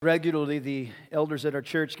Regularly, the elders at our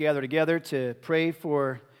church gather together to pray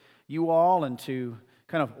for you all and to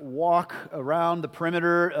kind of walk around the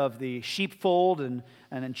perimeter of the sheepfold and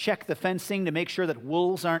then check the fencing to make sure that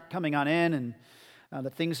wolves aren't coming on in and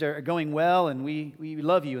that things are going well. And we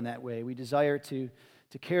love you in that way. We desire to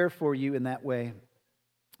care for you in that way.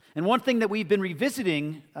 And one thing that we've been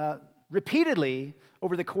revisiting repeatedly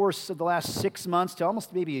over the course of the last 6 months to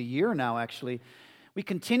almost maybe a year now, actually, we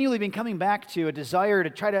continually been coming back to a desire to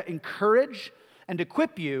try to encourage and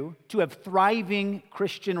equip you to have thriving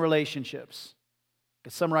Christian relationships. I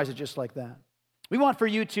could summarize it just like that. We want for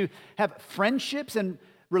you to have friendships and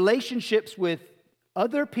relationships with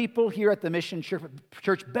other people here at the Mission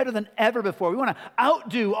Church better than ever before. We want to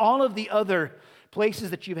outdo all of the other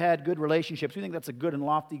places that you've had good relationships. We think that's a good and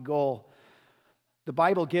lofty goal. The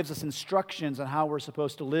Bible gives us instructions on how we're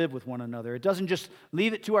supposed to live with one another. It doesn't just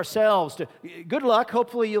leave it to ourselves to, good luck,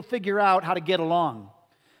 hopefully you'll figure out how to get along.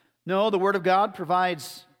 No, the Word of God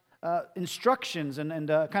provides instructions and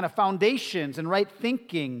kind of foundations and right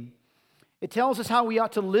thinking. It tells us how we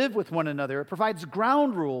ought to live with one another. It provides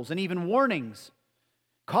ground rules and even warnings.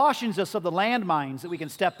 Cautions us of the landmines that we can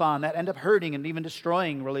step on that end up hurting and even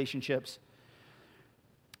destroying relationships.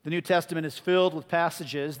 The New Testament is filled with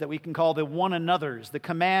passages that we can call the one another's, the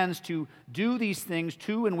commands to do these things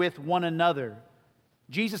to and with one another.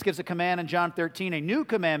 Jesus gives a command in John 13, a new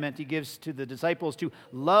commandment he gives to the disciples to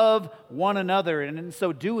love one another, and in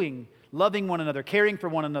so doing, loving one another, caring for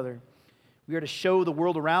one another. We are to show the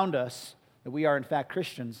world around us that we are in fact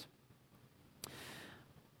Christians. It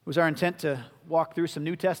was our intent to walk through some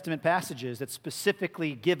New Testament passages that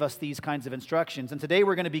specifically give us these kinds of instructions. And today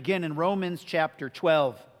we're going to begin in Romans chapter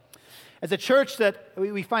 12. As a church that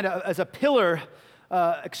we find as a pillar,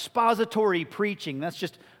 expository preaching. That's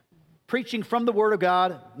just preaching from the Word of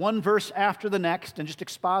God, one verse after the next, and just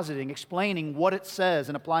expositing, explaining what it says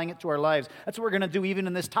and applying it to our lives. That's what we're going to do even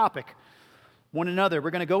in this topic, one another.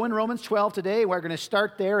 We're going to go in Romans 12 today. We're going to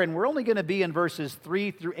start there, and we're only going to be in verses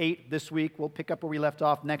 3 through 8 this week. We'll pick up where we left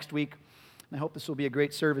off next week. And I hope this will be a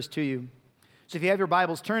great service to you. So if you have your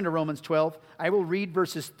Bibles, turn to Romans 12. I will read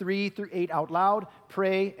verses 3 through 8 out loud,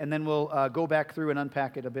 pray, and then we'll go back through and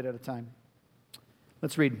unpack it a bit at a time.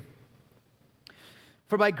 Let's read.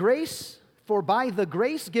 For by the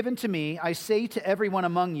grace given to me, I say to everyone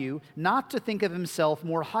among you, not to think of himself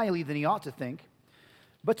more highly than he ought to think,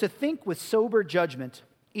 but to think with sober judgment,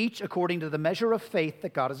 each according to the measure of faith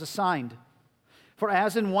that God has assigned. For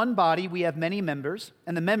as in one body we have many members,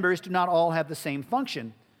 and the members do not all have the same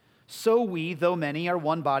function, so we, though many, are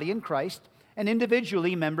one body in Christ, and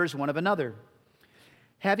individually members one of another.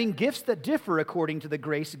 Having gifts that differ according to the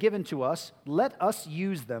grace given to us, let us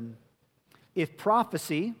use them. If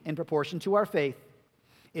prophecy, in proportion to our faith.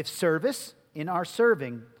 If service, in our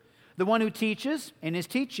serving. The one who teaches, in his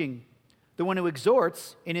teaching. The one who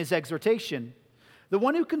exhorts, in his exhortation. The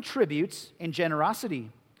one who contributes, in generosity.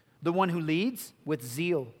 The one who leads, with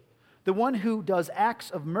zeal. The one who does acts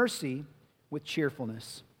of mercy, with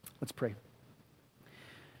cheerfulness. Let's pray.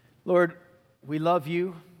 Lord, we love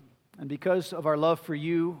you, and because of our love for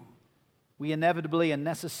you, we inevitably and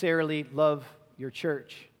necessarily love your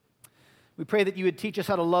church. We pray that you would teach us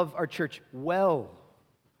how to love our church well,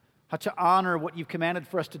 how to honor what you've commanded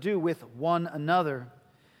for us to do with one another.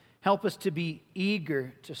 Help us to be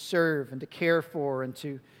eager to serve and to care for and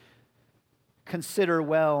to consider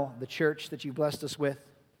well the church that you've blessed us with.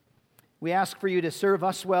 We ask for you to serve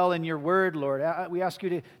us well in your word, Lord. We ask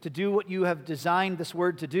you to do what you have designed this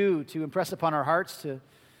word to do, to impress upon our hearts, to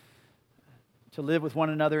live with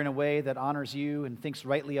one another in a way that honors you and thinks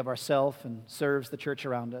rightly of ourselves and serves the church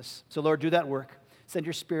around us. So, Lord, do that work. Send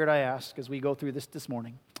your Spirit, I ask, as we go through this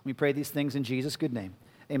morning. We pray these things in Jesus' good name.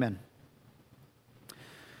 Amen.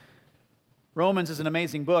 Romans is an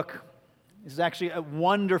amazing book. This is actually a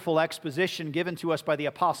wonderful exposition given to us by the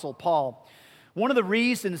Apostle Paul. One of the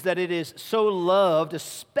reasons that it is so loved,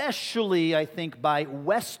 especially, I think, by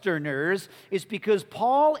Westerners, is because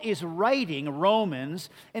Paul is writing Romans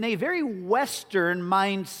in a very Western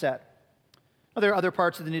mindset. Now, there are other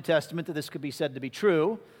parts of the New Testament that this could be said to be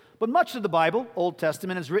true, but much of the Bible, Old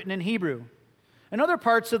Testament, is written in Hebrew. And other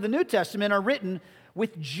parts of the New Testament are written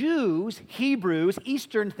with Jews, Hebrews,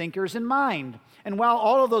 Eastern thinkers in mind. And while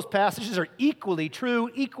all of those passages are equally true,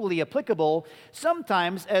 equally applicable,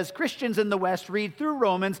 sometimes as Christians in the West read through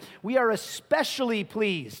Romans, we are especially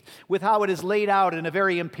pleased with how it is laid out in a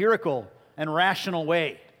very empirical and rational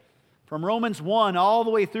way. From Romans 1 all the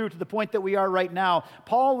way through to the point that we are right now,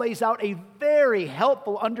 Paul lays out a very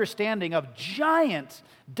helpful understanding of giant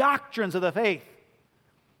doctrines of the faith.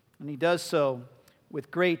 And he does so with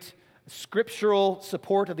great scriptural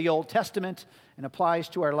support of the Old Testament and applies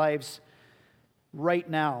to our lives right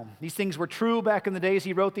now. These things were true back in the days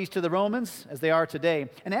he wrote these to the Romans, as they are today.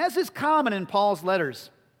 And as is common in Paul's letters,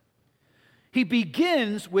 he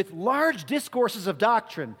begins with large discourses of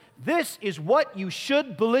doctrine. This is what you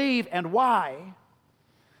should believe and why.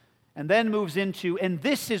 And then moves into, and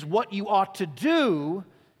this is what you ought to do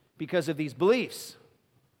because of these beliefs.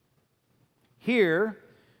 Here,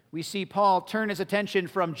 we see Paul turn his attention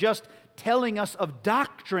from just telling us of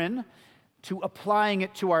doctrine to applying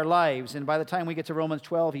it to our lives. And by the time we get to Romans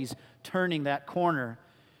 12, he's turning that corner.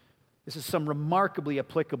 This is some remarkably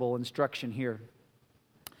applicable instruction here.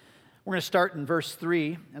 We're going to start in verse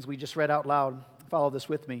 3, as we just read out loud. Follow this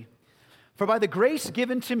with me. For by the grace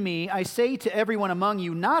given to me, I say to everyone among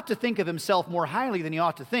you not to think of himself more highly than he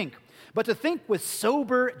ought to think, but to think with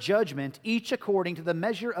sober judgment, each according to the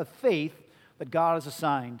measure of faith that God has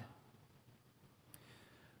assigned.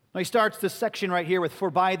 Now he starts this section right here with, for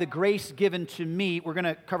by the grace given to me. We're going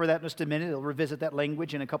to cover that in just a minute. He'll revisit that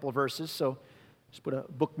language in a couple of verses, so just put a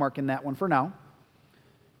bookmark in that one for now.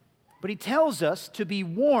 But he tells us to be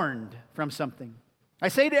warned from something. I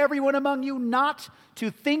say to everyone among you not to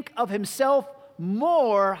think of himself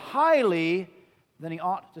more highly than he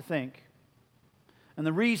ought to think. And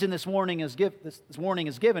the reason this warning is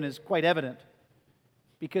given is quite evident.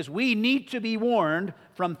 Because we need to be warned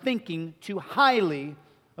from thinking too highly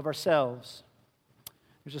of ourselves.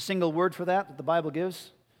 There's a single word for that the Bible gives.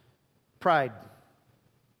 Pride.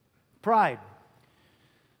 Pride.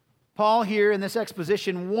 Paul here in this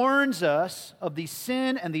exposition warns us of the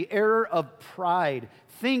sin and the error of pride,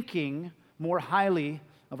 thinking more highly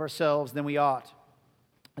of ourselves than we ought.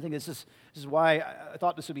 I think this is why I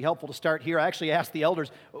thought this would be helpful to start here. I actually asked the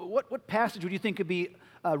elders, what passage would you think could be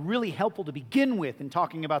really helpful to begin with in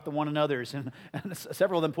talking about the one another's? And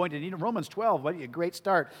several of them pointed, Romans 12, what a great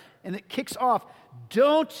start. And it kicks off,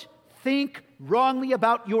 don't think wrongly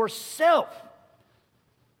about yourself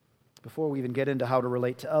before we even get into how to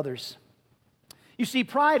relate to others. You see,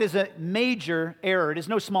 pride is a major error. It is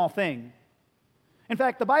no small thing. In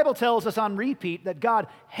fact, the Bible tells us on repeat that God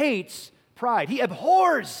hates pride. He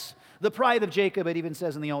abhors the pride of Jacob, it even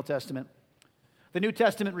says in the Old Testament. The New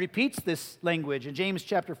Testament repeats this language. In James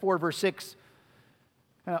chapter 4, verse 6,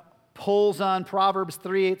 pulls on Proverbs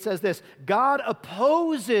 3. It says this, God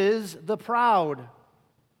opposes the proud,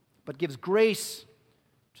 but gives grace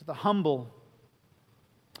to the humble.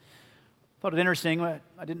 I thought it interesting. I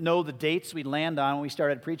didn't know the dates we'd land on when we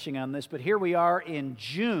started preaching on this, but here we are in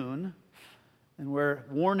June, and we're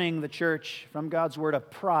warning the church from God's word of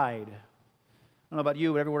pride. I don't know about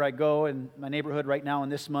you, but everywhere I go in my neighborhood right now in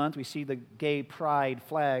this month, we see the gay pride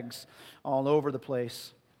flags all over the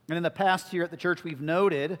place. And in the past here at the church, we've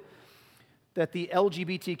noted that the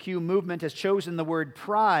LGBTQ movement has chosen the word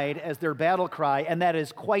pride as their battle cry, and that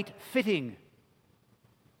is quite fitting.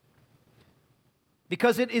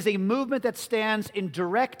 Because it is a movement that stands in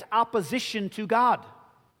direct opposition to God.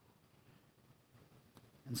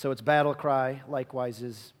 And so its battle cry, likewise,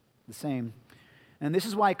 is the same. And this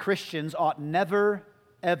is why Christians ought never,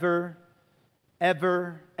 ever,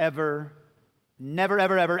 ever, ever, never,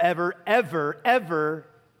 ever, ever, ever, ever, ever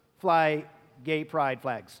fly gay pride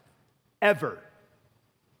flags. Ever.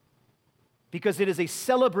 Because it is a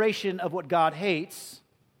celebration of what God hates,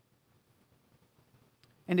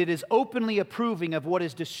 and it is openly approving of what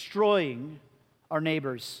is destroying our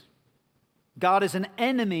neighbors. God is an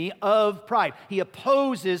enemy of pride. He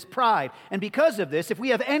opposes pride. And because of this, if we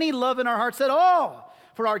have any love in our hearts at all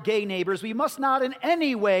for our gay neighbors, we must not in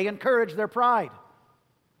any way encourage their pride.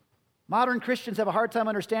 Modern Christians have a hard time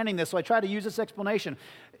understanding this, so I try to use this explanation.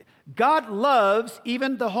 God loves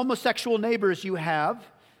even the homosexual neighbors you have,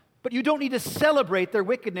 but you don't need to celebrate their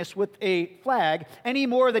wickedness with a flag any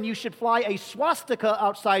more than you should fly a swastika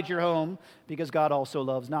outside your home, because God also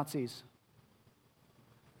loves Nazis.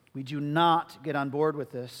 We do not get on board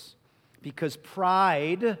with this, because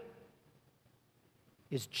pride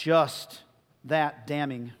is just that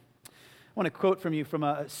damning. I want to quote from you from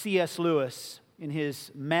C.S. Lewis in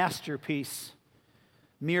his masterpiece,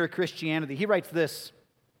 Mere Christianity. He writes this,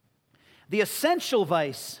 "The essential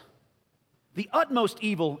vice, the utmost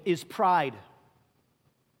evil is pride.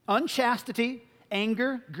 Unchastity,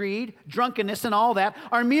 anger, greed, drunkenness, and all that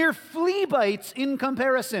are mere flea bites in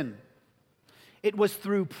comparison. It was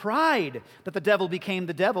through pride that the devil became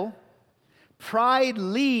the devil. Pride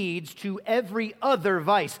leads to every other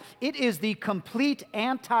vice. It is the complete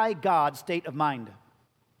anti-God state of mind."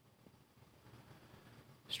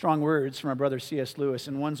 Strong words from our brother C.S. Lewis,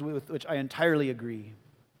 and ones with which I entirely agree.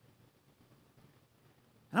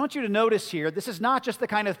 And I want you to notice here, this is not just the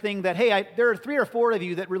kind of thing that, hey, there are 3 or 4 of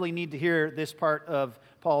you that really need to hear this part of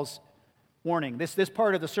Paul's warning. This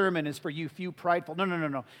part of the sermon is for you few prideful.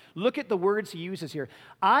 No. Look at the words he uses here.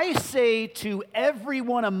 I say to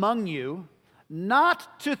everyone among you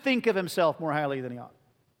not to think of himself more highly than he ought.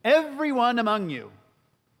 Everyone among you.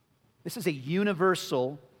 This is a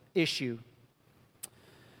universal issue.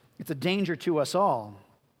 It's a danger to us all.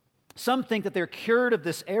 Some think that they're cured of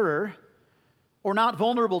this error or not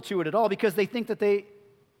vulnerable to it at all because they think that they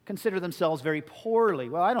consider themselves very poorly.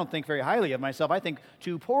 Well, I don't think very highly of myself. I think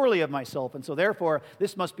too poorly of myself, and so therefore,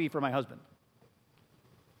 this must be for my husband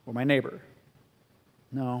or my neighbor.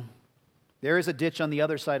 No. There is a ditch on the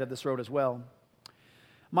other side of this road as well.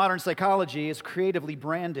 Modern psychology is creatively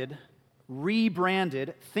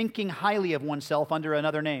rebranded, thinking highly of oneself under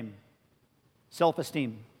another name,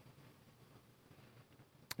 self-esteem.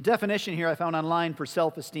 A definition here I found online for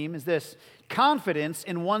self-esteem is this: confidence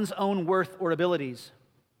in one's own worth or abilities.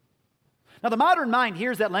 Now, the modern mind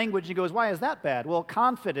hears that language and goes, why is that bad? Well,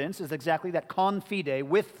 confidence is exactly that, confide,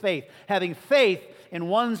 with faith, having faith in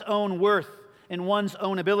one's own worth, in one's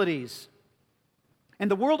own abilities. And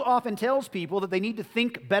the world often tells people that they need to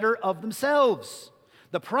think better of themselves.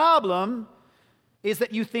 The problem is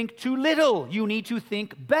that you think too little. You need to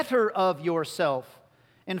think better of yourself.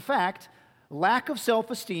 In fact, lack of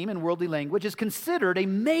self-esteem in worldly language is considered a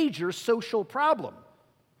major social problem.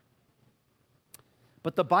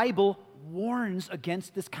 But the Bible warns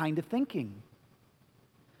against this kind of thinking.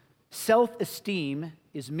 Self-esteem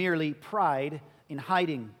is merely pride in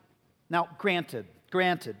hiding. Now, granted,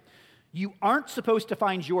 you aren't supposed to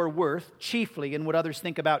find your worth chiefly in what others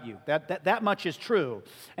think about you. That much is true.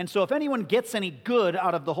 And so if anyone gets any good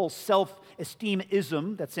out of the whole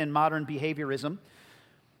self-esteem-ism that's in modern behaviorism,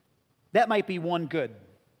 that might be one good.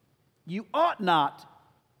 You ought not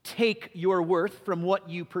take your worth from what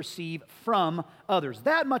you perceive from others.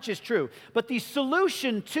 That much is true. But the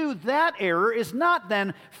solution to that error is not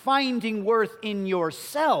then finding worth in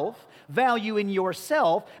yourself, value in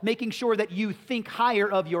yourself, making sure that you think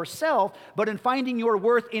higher of yourself, but in finding your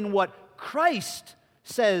worth in what Christ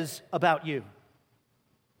says about you.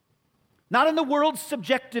 Not in the world's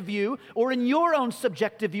subjective view or in your own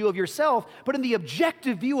subjective view of yourself, but in the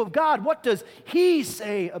objective view of God. What does He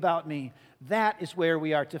say about me? That is where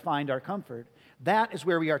we are to find our comfort. That is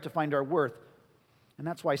where we are to find our worth. And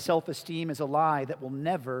that's why self-esteem is a lie that will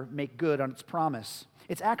never make good on its promise.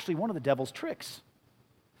 It's actually one of the devil's tricks.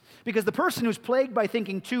 Because the person who's plagued by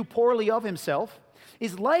thinking too poorly of himself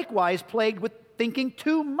is likewise plagued with thinking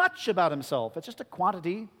too much about himself. It's just a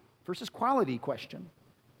quantity versus quality question.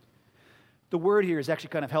 The word here is actually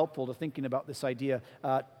kind of helpful to thinking about this idea,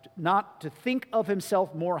 not to think of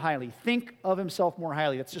himself more highly. Think of himself more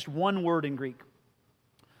highly. That's just one word in Greek.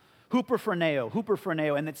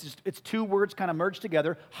 Huperphroneo, and it's 2 words kind of merged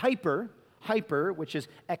together. Hyper, which is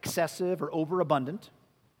excessive or overabundant,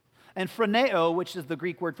 and phroneo, which is the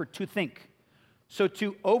Greek word for to think. So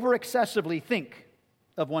to over excessively think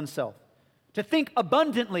of oneself. To think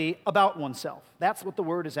abundantly about oneself. That's what the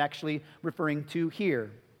word is actually referring to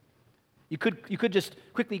here. You could just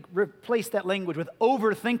quickly replace that language with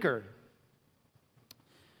overthinker.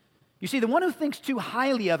 You see, the one who thinks too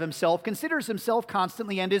highly of himself considers himself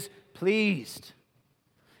constantly and is pleased.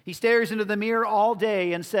 He stares into the mirror all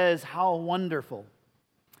day and says, "How wonderful."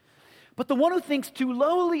 But the one who thinks too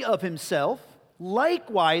lowly of himself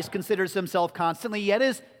likewise considers himself constantly, yet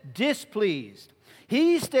is displeased.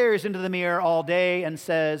 He stares into the mirror all day and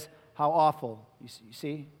says, "How awful." You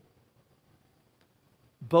see?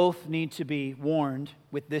 Both need to be warned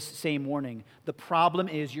with this same warning. The problem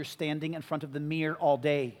is you're standing in front of the mirror all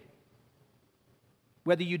day.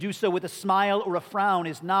 Whether you do so with a smile or a frown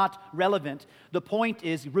is not relevant. The point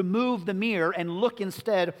is, remove the mirror and look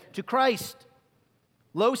instead to Christ.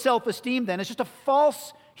 Low self-esteem, then, is just a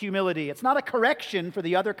false humility. It's not a correction for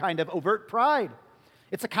the other kind of overt pride.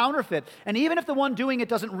 It's a counterfeit. And even if the one doing it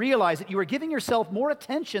doesn't realize it, you are giving yourself more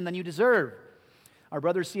attention than you deserve. Our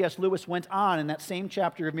brother C.S. Lewis went on in that same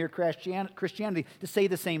chapter of Mere Christianity to say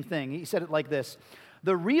the same thing. He said it like this: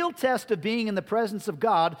 the real test of being in the presence of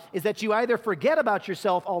God is that you either forget about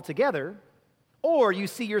yourself altogether or you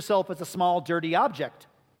see yourself as a small, dirty object.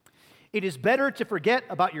 It is better to forget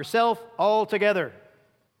about yourself altogether.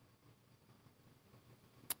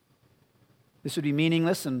 This would be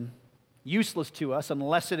meaningless and useless to us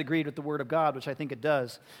unless it agreed with the Word of God, which I think it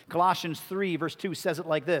does. Colossians 3, verse 2 says it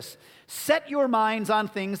like this: set your minds on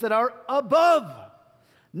things that are above,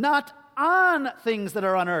 not on things that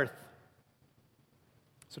are on earth.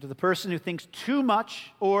 So to the person who thinks too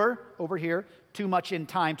much, or over here, too much in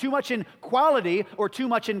time, too much in quality, or too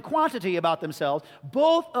much in quantity about themselves,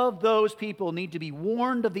 both of those people need to be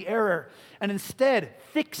warned of the error and instead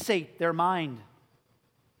fixate their mind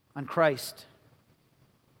on Christ.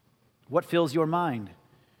 What fills your mind?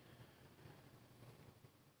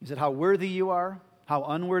 Is it how worthy you are, how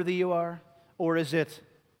unworthy you are, or is it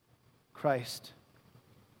Christ?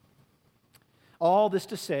 All this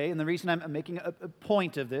to say, and the reason I'm making a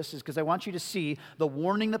point of this is because I want you to see the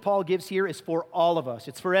warning that Paul gives here is for all of us.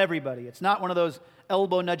 It's for everybody. It's not one of those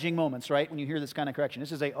elbow-nudging moments, right, when you hear this kind of correction.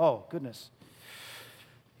 This is oh, goodness.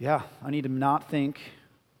 Yeah, I need to not think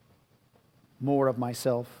more of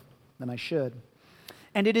myself than I should.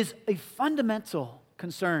 And it is a fundamental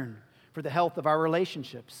concern for the health of our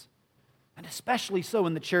relationships, and especially so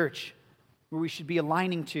in the church, where we should be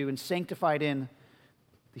aligning to and sanctified in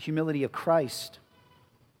the humility of Christ.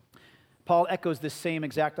 Paul echoes this same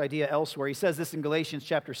exact idea elsewhere. He says this in Galatians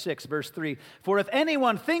chapter 6, verse 3. For if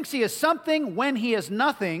anyone thinks he is something when he is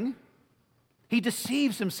nothing, he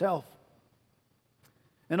deceives himself.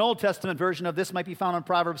 An Old Testament version of this might be found in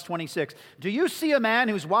Proverbs 26. Do you see a man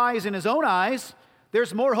who's wise in his own eyes?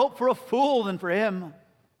 There's more hope for a fool than for him.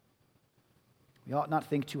 We ought not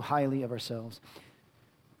think too highly of ourselves.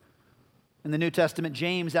 In the New Testament,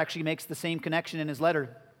 James actually makes the same connection in his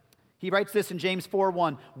letter. He writes this in James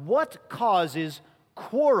 4:1. What causes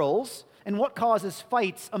quarrels and what causes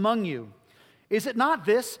fights among you? Is it not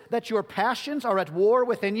this, that your passions are at war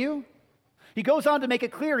within you? He goes on to make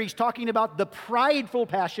it clear he's talking about the prideful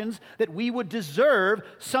passions that we would deserve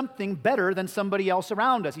something better than somebody else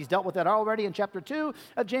around us. He's dealt with that already in chapter 2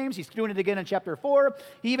 of James. He's doing it again in chapter 4.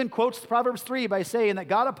 He even quotes Proverbs 3 by saying that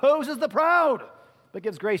God opposes the proud, but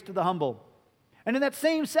gives grace to the humble. And in that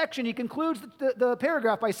same section, he concludes the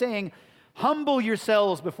paragraph by saying, humble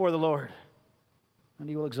yourselves before the Lord, and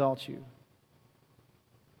he will exalt you.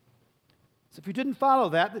 So if you didn't follow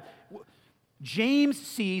that, James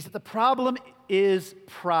sees that the problem is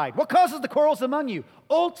pride. What causes the quarrels among you?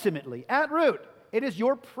 Ultimately, at root, it is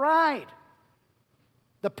your pride.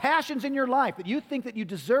 The passions in your life that you think that you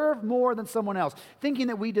deserve more than someone else, thinking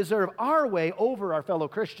that we deserve our way over our fellow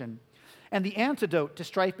Christian. And the antidote to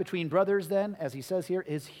strife between brothers, then, as he says here,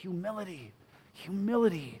 is humility.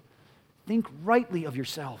 Humility. Think rightly of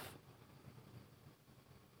yourself.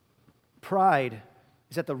 Pride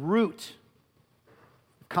is at the root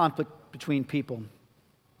of conflict between people,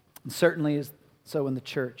 and certainly is so in the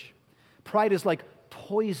church. Pride is like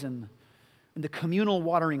poison in the communal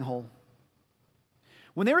watering hole.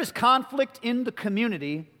 When there is conflict in the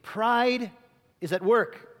community, pride is at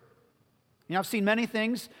work. You know, I've seen many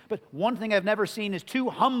things, but one thing I've never seen is two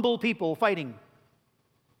humble people fighting.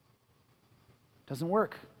 Doesn't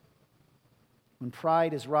work. When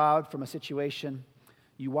pride is robbed from a situation,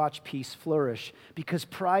 you watch peace flourish, because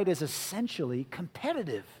pride is essentially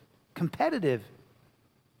competitive.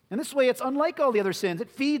 And this way, it's unlike all the other sins. It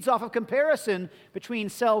feeds off of comparison between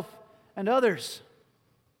self and others.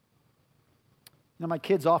 You know, my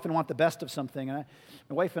kids often want the best of something, and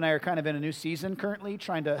my wife and I are kind of in a new season currently,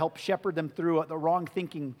 trying to help shepherd them through the wrong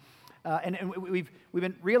thinking. And we've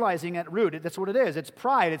been realizing at root, that's what it is. It's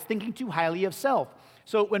pride. It's thinking too highly of self.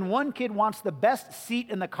 So when one kid wants the best seat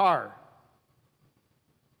in the car,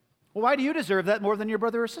 well, why do you deserve that more than your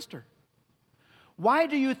brother or sister? Why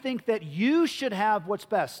do you think that you should have what's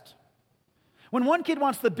best? When one kid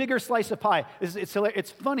wants the bigger slice of pie,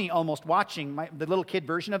 it's funny almost watching the little kid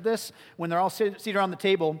version of this when they're all seated around the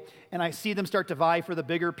table and I see them start to vie for the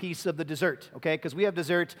bigger piece of the dessert, okay? Because we have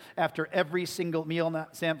dessert after every single meal in the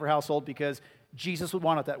Sanford household because Jesus would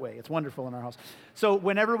want it that way. It's wonderful in our house. So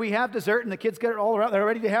whenever we have dessert and the kids get it all around, they're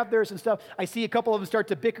ready to have theirs and stuff, I see a couple of them start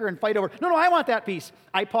to bicker and fight over, no, I want that piece.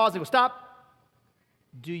 I pause and go, stop.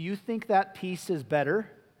 Do you think that piece is better?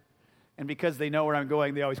 And because they know where I'm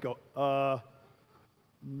going, they always go,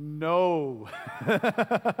 no.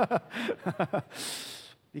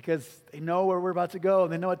 Because they know where we're about to go.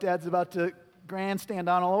 They know what Dad's about to grandstand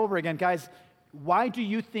on all over again. Guys, why do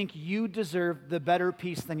you think you deserve the better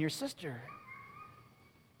piece than your sister?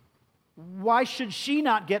 Why should she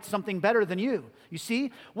not get something better than you? You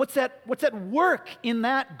see, what's at work in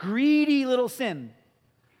that greedy little sin?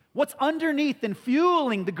 What's underneath and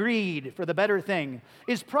fueling the greed for the better thing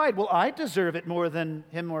is pride. Well, I deserve it more than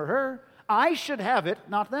him or her. I should have it,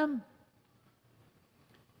 not them.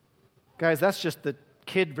 Guys, that's just the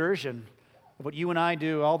kid version of what you and I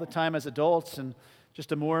do all the time as adults, and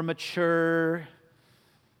just a more mature,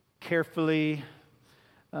 carefully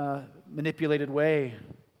manipulated way.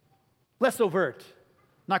 Less overt,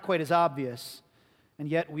 not quite as obvious, And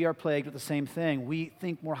yet we are plagued with the same thing. We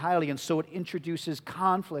think more highly, and so it introduces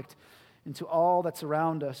conflict into all that's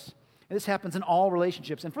around us. And this happens in all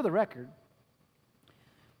relationships. And for the record,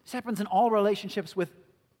 this happens in all relationships with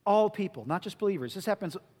all people, not just believers. This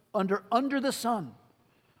happens under the sun.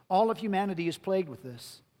 All of humanity is plagued with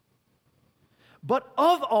this. But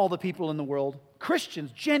of all the people in the world,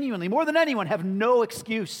 Christians, genuinely, more than anyone, have no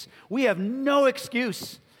excuse. We have no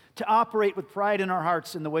excuse to operate with pride in our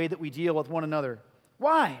hearts in the way that we deal with one another.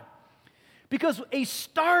 Why? Because a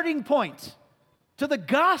starting point to the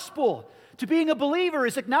gospel, to being a believer,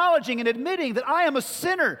 is acknowledging and admitting that I am a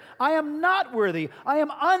sinner. I am not worthy. I am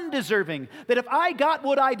undeserving. That if I got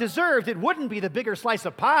what I deserved, it wouldn't be the bigger slice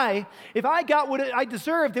of pie. If I got what I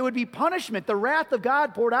deserved, there would be punishment, the wrath of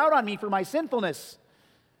God poured out on me for my sinfulness.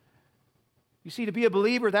 You see, to be a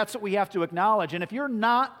believer, that's what we have to acknowledge. And if you're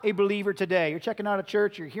not a believer today, you're checking out a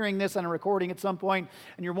church, you're hearing this on a recording at some point,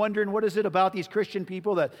 and you're wondering, what is it about these Christian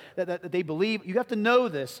people that they believe? You have to know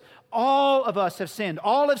this. All of us have sinned.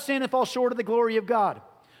 All have sinned and fall short of the glory of God.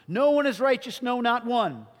 No one is righteous, no, not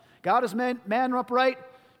one. God is man upright,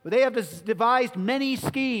 but they have devised many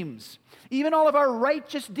schemes. Even all of our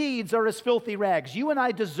righteous deeds are as filthy rags. You and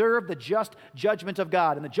I deserve the just judgment of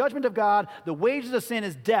God. And the judgment of God, the wages of sin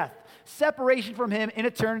is death, separation from Him in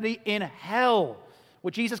eternity in hell,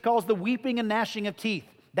 what Jesus calls the weeping and gnashing of teeth.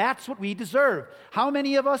 That's what we deserve. How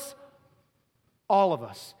many of us? All of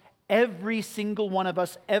us. Every single one of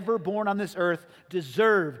us ever born on this earth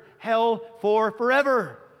deserve hell for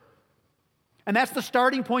forever. And that's the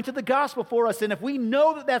starting point of the gospel for us. And if we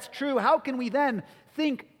know that that's true, how can we then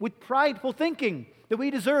think with prideful thinking that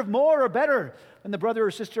we deserve more or better than the brother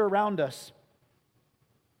or sister around us?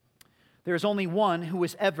 There is only one who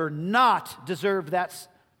has ever not deserved that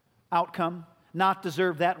outcome, not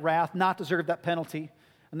deserved that wrath, not deserved that penalty,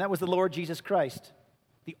 and that was the Lord Jesus Christ,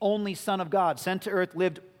 the only Son of God, sent to earth,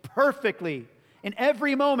 lived perfectly in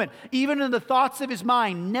every moment, even in the thoughts of His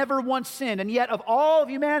mind, never once sinned, and yet of all of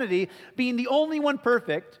humanity, being the only one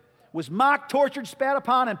perfect, was mocked, tortured, spat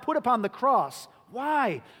upon, and put upon the cross.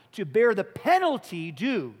 Why? To bear the penalty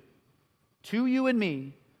due to you and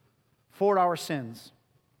me for our sins.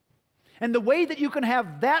 And the way that you can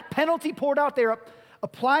have that penalty poured out there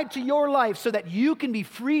applied to your life so that you can be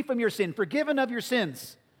free from your sin, forgiven of your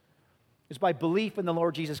sins, is by belief in the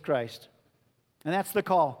Lord Jesus Christ. And that's the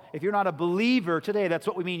call. If you're not a believer today, that's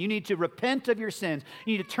what we mean. You need to repent of your sins.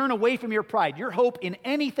 You need to turn away from your pride, your hope in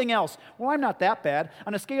anything else. Well, I'm not that bad.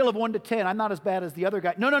 On a scale of 1 to 10, I'm not as bad as the other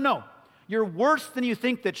guy. No. You're worse than you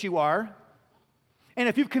think that you are. And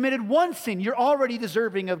if you've committed one sin, you're already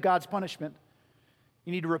deserving of God's punishment.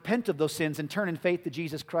 You need to repent of those sins and turn in faith to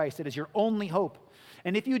Jesus Christ. It is your only hope.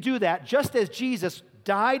 And if you do that, just as Jesus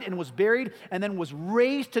died and was buried and then was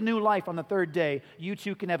raised to new life on the third day, you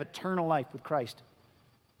too can have eternal life with Christ.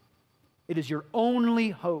 It is your only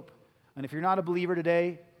hope. And if you're not a believer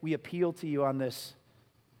today, we appeal to you on this.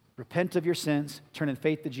 Repent of your sins, turn in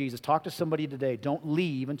faith to Jesus. Talk to somebody today. Don't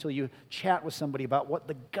leave until you chat with somebody about what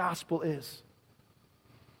the gospel is.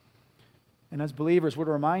 And as believers, we're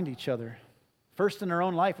to remind each other, first in our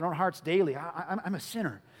own life, in our own hearts daily, I'm a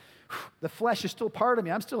sinner. The flesh is still part of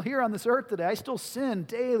me. I'm still here on this earth today. I still sin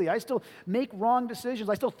daily. I still make wrong decisions.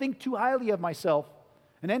 I still think too highly of myself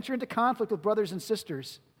and enter into conflict with brothers and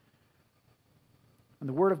sisters. And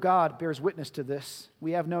the Word of God bears witness to this.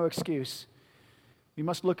 We have no excuse. We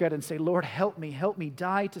must look at it and say, Lord, help me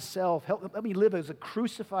die to self. Let me live as a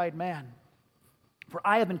crucified man. For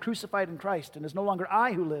I have been crucified in Christ, and it is no longer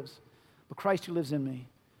I who lives, but Christ who lives in me.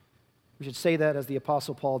 We should say that as the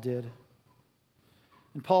Apostle Paul did.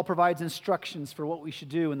 And Paul provides instructions for what we should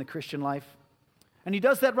do in the Christian life. And he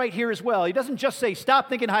does that right here as well. He doesn't just say, stop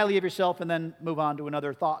thinking highly of yourself and then move on to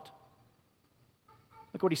another thought.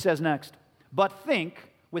 Look what he says next. But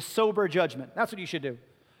think with sober judgment. That's what you should do.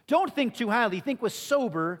 Don't think too highly. Think with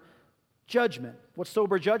sober judgment. What's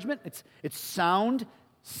sober judgment? It's sound,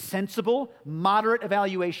 sensible, moderate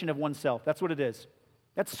evaluation of oneself. That's what it is.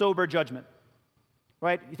 That's sober judgment.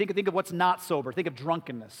 Right? You think of what's not sober. Think of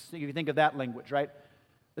drunkenness. If you think of that language, right?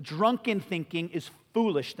 The drunken thinking is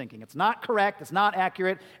foolish thinking. It's not correct. It's not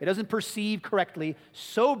accurate. It doesn't perceive correctly.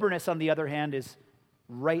 Soberness, on the other hand, is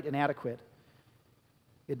right and adequate.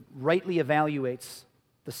 It rightly evaluates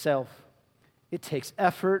the self. It takes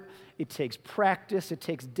effort. It takes practice. It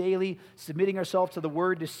takes daily submitting ourselves to the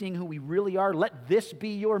Word, to seeing who we really are. Let this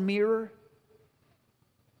be your mirror.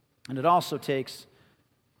 And it also takes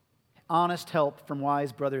honest help from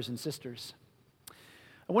wise brothers and sisters.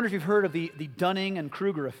 I wonder if you've heard of the Dunning and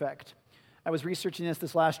Kruger effect. I was researching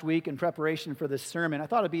this last week in preparation for this sermon. I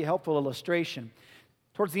thought it'd be a helpful illustration.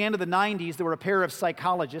 Towards the end of the 90s, there were a pair of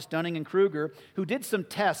psychologists, Dunning and Kruger, who did some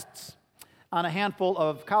tests on a handful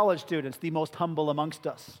of college students, the most humble amongst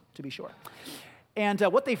us, to be sure. And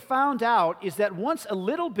what they found out is that once a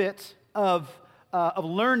little bit of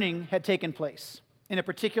learning had taken place in a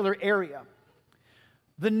particular area,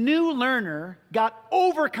 the new learner got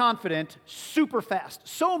overconfident super fast.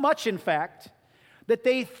 So much, in fact, that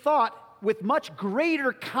they thought with much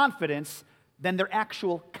greater confidence than their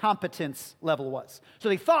actual competence level was. So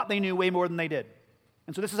they thought they knew way more than they did.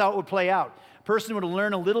 And so this is how it would play out. A person would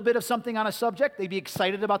learn a little bit of something on a subject, they'd be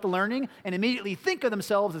excited about the learning, and immediately think of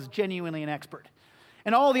themselves as genuinely an expert.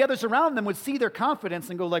 And all the others around them would see their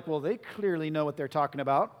confidence and go like, well, they clearly know what they're talking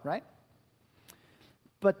about, right?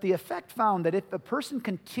 But the effect found that if a person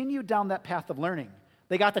continued down that path of learning,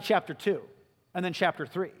 they got to chapter 2, and then chapter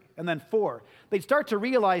 3, and then 4, they'd start to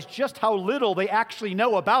realize just how little they actually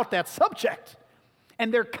know about that subject.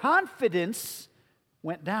 And their confidence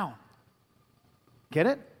went down. Get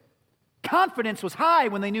it? Confidence was high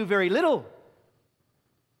when they knew very little.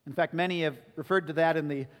 In fact, many have referred to that in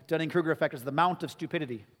the Dunning-Kruger effect as the Mount of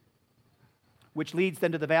Stupidity, which leads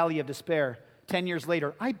then to the Valley of Despair. 10 years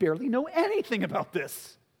later, I barely know anything about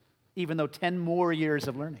this, even though 10 more years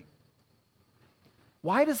of learning.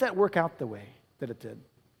 Why does that work out the way that it did?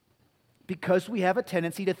 Because we have a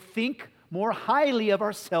tendency to think more highly of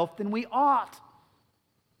ourselves than we ought.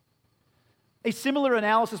 A similar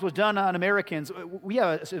analysis was done on Americans. We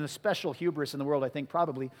have a special hubris in the world, I think,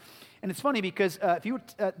 probably. And it's funny because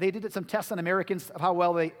they did some tests on Americans of how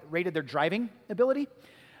well they rated their driving ability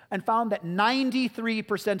and found that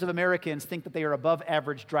 93% of Americans think that they are above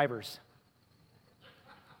average drivers.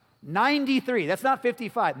 93, that's not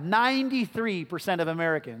 55. 93% of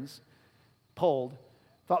Americans polled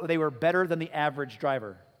thought that they were better than the average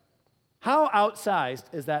driver. How outsized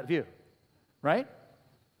is that view, right?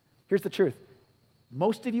 Here's the truth.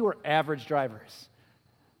 Most of you are average drivers.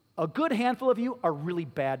 A good handful of you are really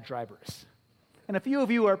bad drivers. And a few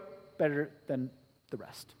of you are better than the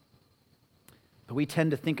rest. But we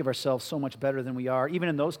tend to think of ourselves so much better than we are, even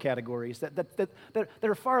in those categories, that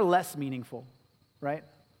are far less meaningful, right?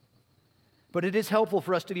 But it is helpful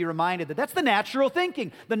for us to be reminded that that's the natural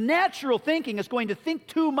thinking. The natural thinking is going to think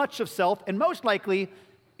too much of self, and most likely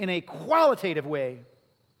in a qualitative way.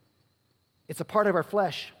 It's a part of our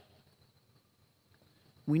flesh.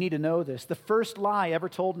 We need to know this. The first lie ever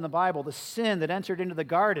told in the Bible, the sin that entered into the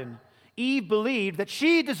garden, Eve believed that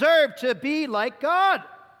she deserved to be like God.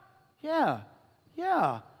 Yeah,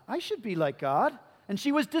 I should be like God. And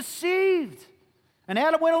she was deceived. And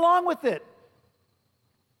Adam went along with it.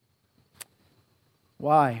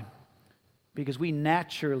 Why? Because we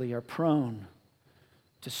naturally are prone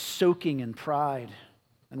to soaking in pride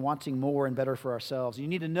and wanting more and better for ourselves. You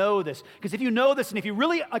need to know this, because if you know this and if you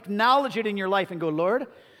really acknowledge it in your life and go, Lord,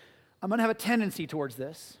 I'm going to have a tendency towards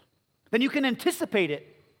this, then you can anticipate it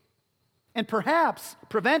and perhaps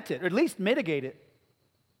prevent it, or at least mitigate it.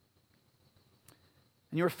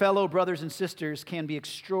 And your fellow brothers and sisters can be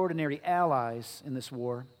extraordinary allies in this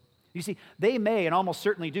war. You see, they may and almost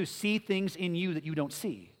certainly do see things in you that you don't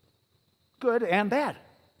see, good and bad.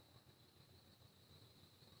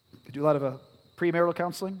 They do a lot of premarital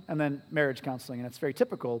counseling and then marriage counseling, and it's very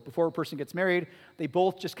typical. Before a person gets married, they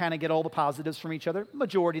both just kind of get all the positives from each other,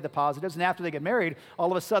 majority of the positives, and after they get married, all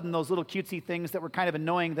of a sudden those little cutesy things that were kind of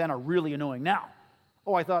annoying then are really annoying now.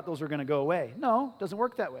 Oh, I thought those were going to go away. No, it doesn't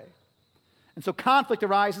work that way. And so conflict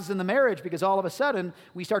arises in the marriage because all of a sudden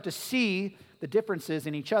we start to see the differences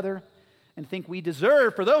in each other and think we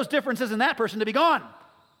deserve for those differences in that person to be gone.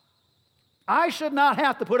 I should not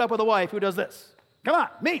have to put up with a wife who does this. Come on,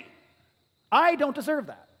 me. I don't deserve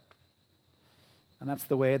that. And that's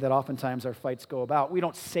the way that oftentimes our fights go about. We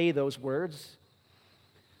don't say those words,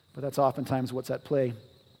 but that's oftentimes what's at play.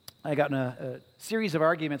 I got in a series of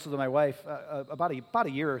arguments with my wife about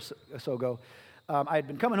a year or so ago. I had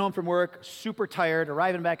been coming home from work, super tired,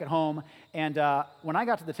 arriving back at home, and when I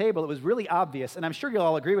got to the table, it was really obvious, and I'm sure you'll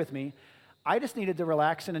all agree with me, I just needed to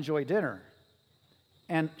relax and enjoy dinner.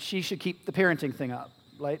 And she should keep the parenting thing up,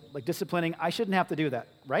 right? Like disciplining. I shouldn't have to do that,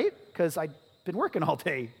 right? Because I've been working all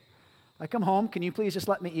day. I come home, can you please just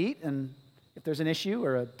let me eat? And if there's an issue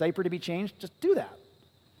or a diaper to be changed, just do that.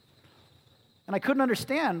 And I couldn't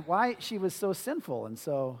understand why she was so sinful, and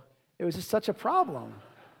so it was just such a problem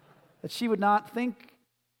that she would not think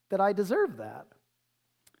that I deserved that.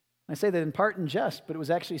 I say that in part in jest, but it was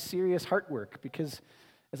actually serious heart work, because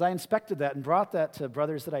as I inspected that and brought that to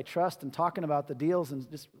brothers that I trust and talking about the deals and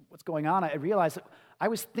just what's going on, I realized that I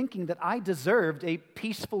was thinking that I deserved a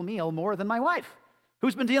peaceful meal more than my wife,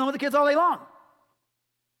 who's been dealing with the kids all day long.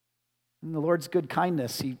 In the Lord's good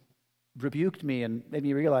kindness, He rebuked me and made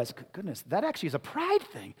me realize, goodness, that actually is a pride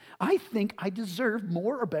thing. I think I deserve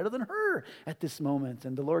more or better than her at this moment.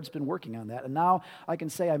 And the Lord's been working on that. And now I can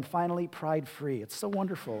say I'm finally pride-free. It's so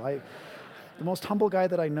wonderful. The most humble guy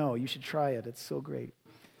that I know. You should try it. It's so great.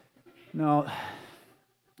 No,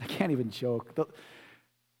 I can't even joke.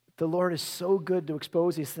 The Lord is so good to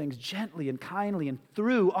expose these things gently and kindly and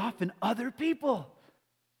through often other people.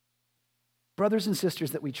 Brothers and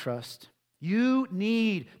sisters that we trust, you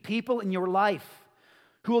need people in your life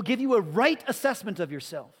who will give you a right assessment of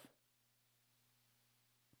yourself,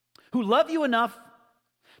 who love you enough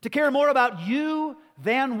to care more about you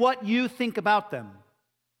than what you think about them.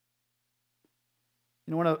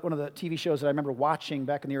 You know, one of the TV shows that I remember watching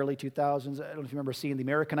back in the early 2000s, I don't know if you remember seeing the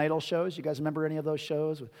American Idol shows. You guys remember any of those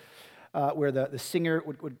shows? Where the singer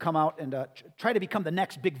would come out and try to become the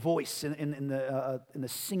next big voice in the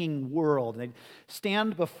singing world. And they'd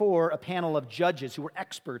stand before a panel of judges who were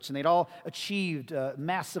experts, and they'd all achieved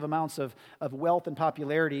massive amounts of wealth and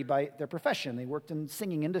popularity by their profession. They worked in the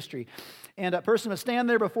singing industry. And a person would stand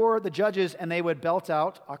there before the judges, and they would belt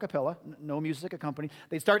out a cappella, no music accompanied.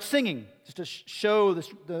 They'd start singing just to show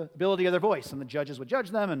the ability of their voice, and the judges would judge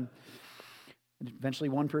them, and eventually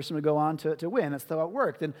one person would go on to win. That's how it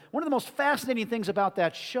worked. And one of the most fascinating things about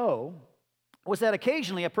that show was that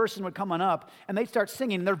occasionally a person would come on up and they'd start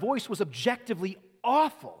singing, and their voice was objectively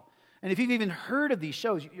awful. And if you've even heard of these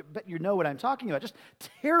shows, you bet you know what I'm talking about. Just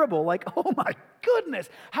terrible, like, oh my goodness,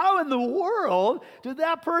 how in the world did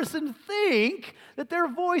that person think that their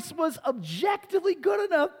voice was objectively good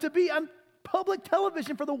enough to be on public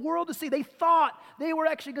television for the world to see? They thought they were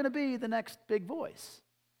actually going to be the next big voice.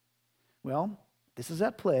 Well, this is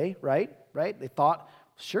at play, right? They thought,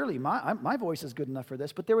 surely my voice is good enough for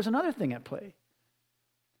this. But there was another thing at play.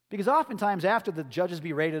 Because oftentimes after the judges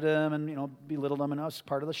berated them and belittled them, and that was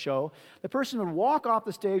part of the show, the person would walk off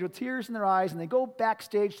the stage with tears in their eyes, and they go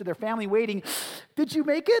backstage to their family waiting. Did you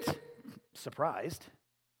make it? Surprised.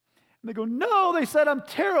 And they go, no, they said I'm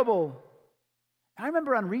terrible. I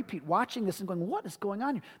remember on repeat watching this and going, what is going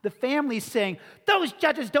on here? The family's saying, those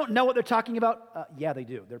judges don't know what they're talking about. Yeah, they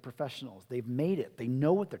do. They're professionals. They've made it. They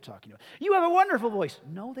know what they're talking about. You have a wonderful voice.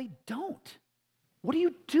 No, they don't. What are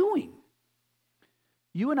you doing?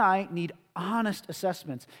 You and I need honest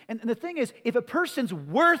assessments. And the thing is, if a person's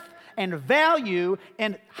worth and value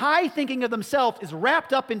and high thinking of themselves is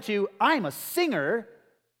wrapped up into, I'm a singer,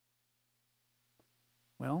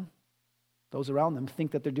 well, those around them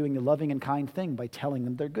think that they're doing the loving and kind thing by telling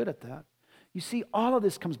them they're good at that. You see, all of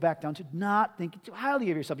this comes back down to not thinking too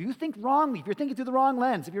highly of yourself. If you think wrongly, if you're thinking through the wrong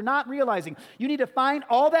lens, if you're not realizing, you need to find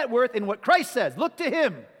all that worth in what Christ says. Look to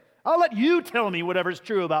Him. I'll let you tell me whatever's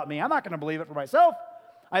true about me. I'm not going to believe it for myself,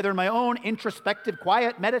 either in my own introspective,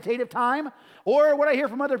 quiet, meditative time, or what I hear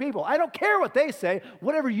from other people. I don't care what they say.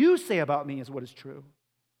 Whatever you say about me is what is true.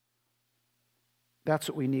 That's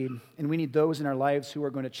what we need. And we need those in our lives who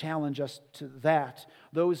are going to challenge us to that.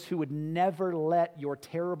 Those who would never let your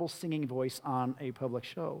terrible singing voice on a public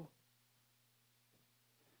show.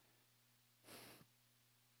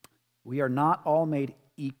 We are not all made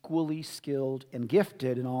equally skilled and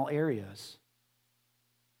gifted in all areas.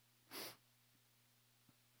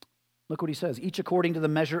 Look what he says, each according to the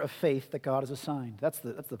measure of faith that God has assigned. That's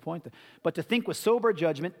the point. But to think with sober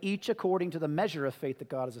judgment, each according to the measure of faith that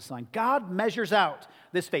God has assigned. God measures out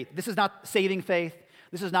this faith. This is not saving faith.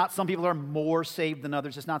 This is not some people are more saved than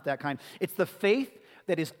others. It's not that kind. It's the faith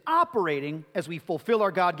that is operating as we fulfill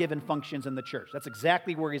our God-given functions in the church. That's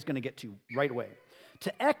exactly where he's going to get to right away.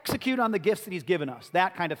 To execute on the gifts that he's given us,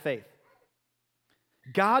 that kind of faith.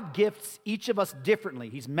 God gifts each of us differently.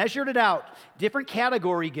 He's measured it out, different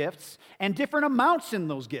category gifts, and different amounts in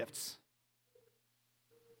those gifts.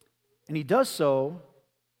 And he does so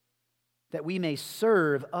that we may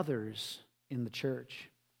serve others in the church.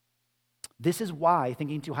 This is why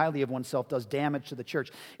thinking too highly of oneself does damage to the church.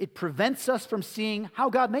 It prevents us from seeing how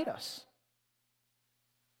God made us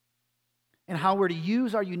and how we're to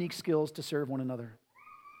use our unique skills to serve one another.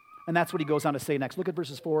 And that's what he goes on to say next. Look at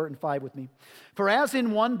verses 4 and 5 with me. For as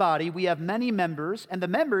in one body we have many members, and the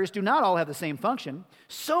members do not all have the same function,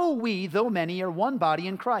 so we, though many, are one body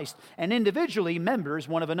in Christ, and individually members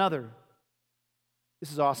one of another.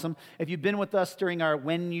 This is awesome. If you've been with us during our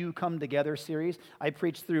When You Come Together series, I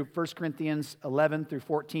preached through 1 Corinthians 11 through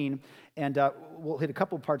 14, and we'll hit a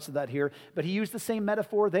couple parts of that here, but he used the same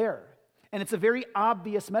metaphor there. And it's a very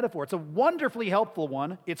obvious metaphor. It's a wonderfully helpful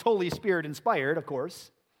one. It's Holy Spirit inspired, of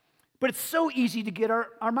course. But it's so easy to get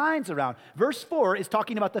our minds around. Verse 4 is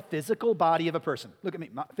talking about the physical body of a person. Look at me,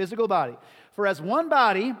 physical body. For as one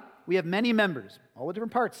body, we have many members, all the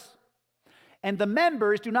different parts. And the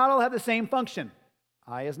members do not all have the same function.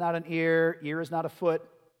 Eye is not an ear, ear is not a foot,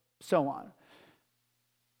 so on.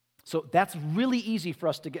 So that's really easy for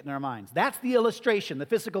us to get in our minds. That's the illustration, the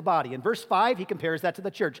physical body. In verse 5, he compares that to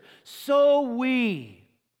the church. So we,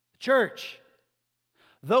 church,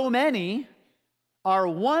 though many, are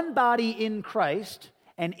one body in Christ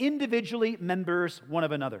and individually members one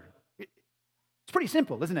of another. It's pretty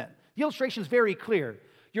simple, isn't it? The illustration is very clear.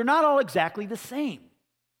 You're not all exactly the same.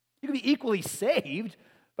 You can be equally saved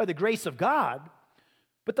by the grace of God,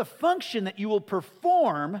 but the function that you will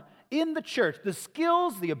perform in the church, the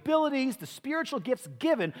skills, the abilities, the spiritual gifts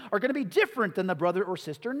given are going to be different than the brother or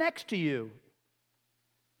sister next to you.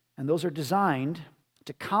 And those are designed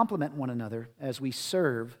to complement one another as we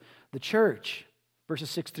serve the church. Verses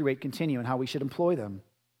 6 through 8 continue and how we should employ them.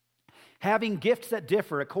 Having gifts that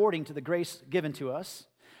differ according to the grace given to us,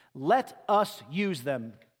 let us use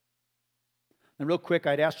them. And real quick,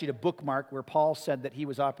 I'd asked you to bookmark where Paul said that he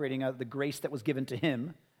was operating out of the grace that was given to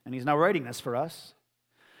him, and he's now writing this for us.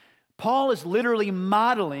 Paul is literally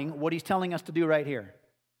modeling what he's telling us to do right here.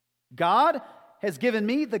 God has given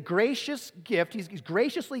me the gracious gift. He's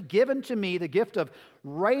graciously given to me the gift of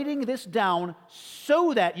writing this down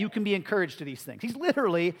so that you can be encouraged to these things. He's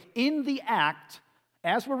literally in the act,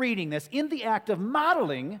 as we're reading this, in the act of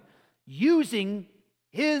modeling, using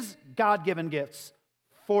his God-given gifts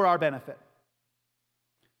for our benefit.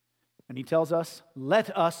 And he tells us,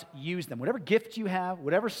 let us use them. Whatever gift you have,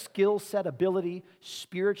 whatever skill set, ability,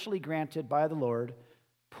 spiritually granted by the Lord,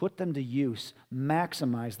 put them to use,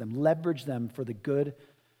 maximize them, leverage them for the good,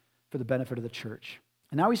 for the benefit of the church.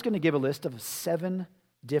 And now he's going to give a list of 7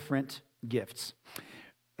 different gifts.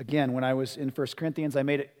 Again, when I was in 1 Corinthians, I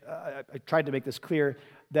tried to make this clear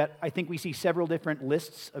that I think we see several different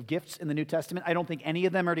lists of gifts in the New Testament. I don't think any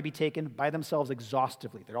of them are to be taken by themselves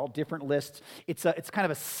exhaustively. They're all different lists. It's kind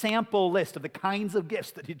of a sample list of the kinds of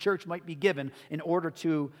gifts that the church might be given in order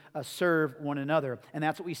to serve one another. And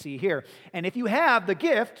that's what we see here. And if you have the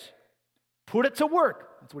gift, put it to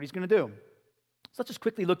work. That's what he's going to do. So let's just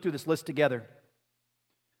quickly look through this list together.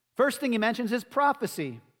 First thing he mentions is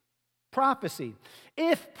prophecy. Prophecy.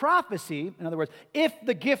 If prophecy, in other words, if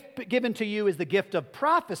the gift given to you is the gift of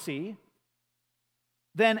prophecy,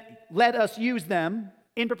 then let us use them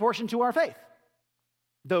in proportion to our faith.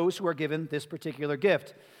 Those who are given this particular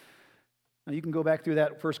gift. Now you can go back through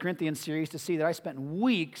that 1 Corinthians series to see that I spent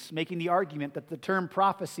weeks making the argument that the term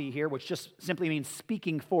prophecy here, which just simply means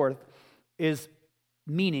speaking forth, is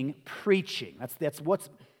meaning preaching. That's what's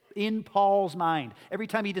in Paul's mind. Every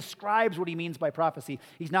time he describes what he means by prophecy,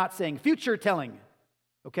 he's not saying future telling,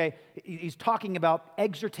 okay? He's talking about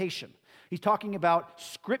exhortation. He's talking about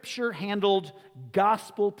scripture-handled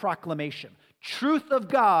gospel proclamation. Truth of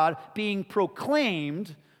God being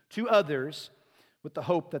proclaimed to others with the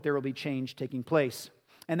hope that there will be change taking place.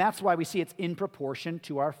 And that's why we see it's in proportion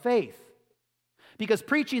to our faith. Because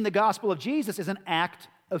preaching the gospel of Jesus is an act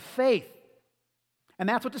of faith. And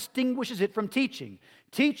that's what distinguishes it from teaching.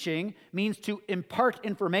 Teaching means to impart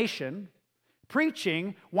information.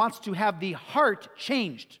 Preaching wants to have the heart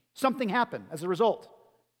changed. Something happen as a result.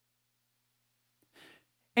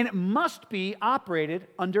 And it must be operated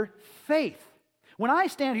under faith. When I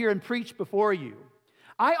stand here and preach before you,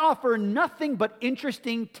 I offer nothing but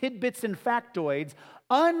interesting tidbits and factoids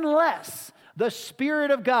unless the Spirit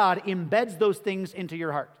of God embeds those things into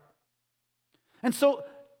your heart. And so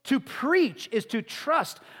to preach is to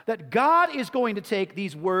trust that God is going to take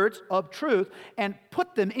these words of truth and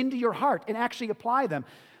put them into your heart and actually apply them.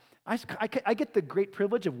 I get the great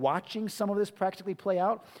privilege of watching some of this practically play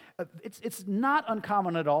out. It's not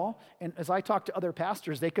uncommon at all. And as I talk to other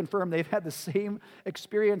pastors, they confirm they've had the same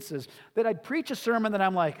experiences. That I'd preach a sermon that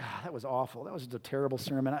I'm like, that was awful. That was just a terrible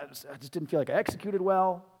sermon. I just didn't feel like I executed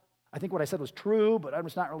well. I think what I said was true, but I'm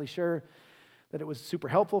just not really sure that it was super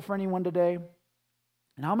helpful for anyone today.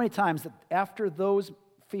 And how many times that after those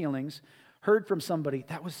feelings, heard from somebody,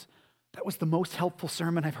 that was the most helpful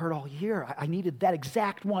sermon I've heard all year. I needed that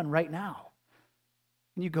exact one right now.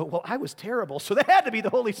 And you go, well, I was terrible, so that had to be the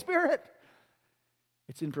Holy Spirit.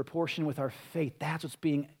 It's in proportion with our faith. That's what's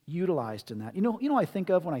being utilized in that. You know I think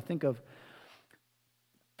of when I think of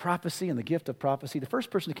prophecy and the gift of prophecy? The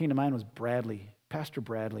first person that came to mind was Bradley, Pastor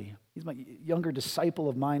Bradley. He's my younger disciple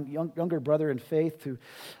of mine, younger brother in faith who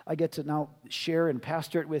I get to now share and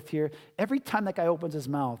pastor it with here. Every time that guy opens his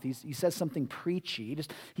mouth, he says something preachy.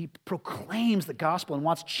 He proclaims the gospel and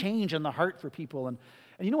wants change in the heart for people. And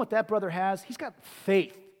you know what that brother has? He's got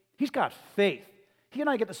faith. He's got faith. He and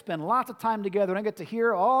I get to spend lots of time together, and I get to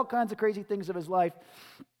hear all kinds of crazy things of his life.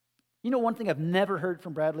 You know one thing I've never heard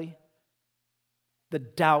from Bradley? The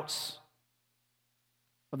doubts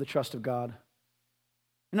of the trust of God.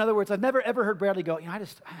 In other words, I've never ever heard Bradley go, I'm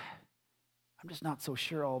just not so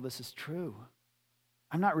sure all this is true.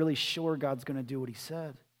 I'm not really sure God's going to do what he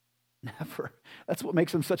said. Never. That's what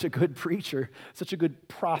makes him such a good preacher, such a good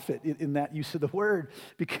prophet in that use of the word,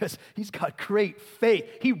 because he's got great faith.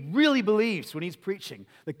 He really believes when he's preaching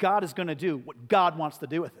that God is going to do what God wants to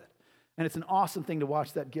do with it. And it's an awesome thing to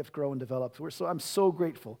watch that gift grow and develop. I'm so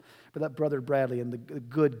grateful for that brother Bradley and the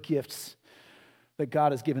good gifts that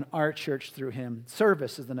God has given our church through him.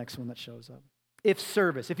 Service is the next one that shows up.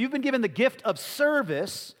 If you've been given the gift of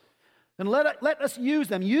service, then let us use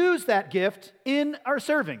that gift in our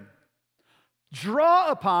serving. Draw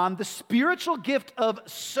upon the spiritual gift of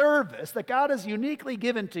service that God has uniquely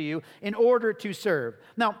given to you in order to serve.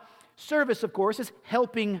 Now, service, of course, is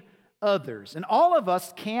helping others. And all of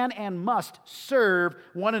us can and must serve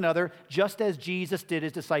one another just as Jesus did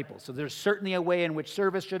his disciples. So there's certainly a way in which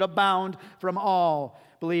service should abound from all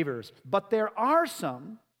believers. But there are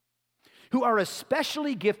some who are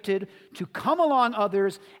especially gifted to come along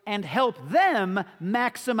others and help them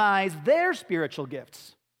maximize their spiritual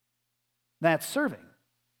gifts. That's serving.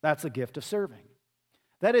 That's a gift of serving.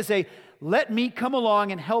 That is let me come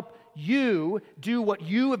along and help you do what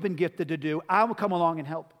you have been gifted to do. I will come along and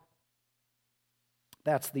help.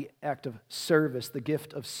 That's the act of service, the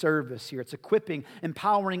gift of service here. It's equipping,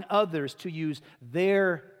 empowering others to use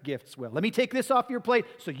their gifts well. Let me take this off your plate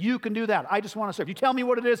so you can do that. I just want to serve. You tell me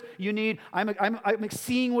what it is you need. I'm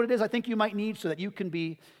seeing what it is I think you might need so that you can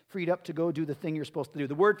be freed up to go do the thing you're supposed to do.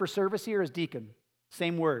 The word for service here is deacon.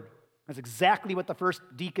 Same word. That's exactly what the first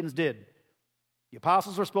deacons did. The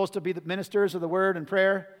apostles were supposed to be the ministers of the word and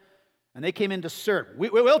prayer, and they came in to serve.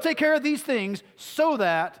 We'll take care of these things so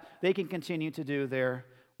that they can continue to do their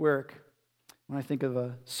work. When I think of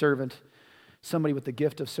a servant, somebody with the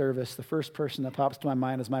gift of service, the first person that pops to my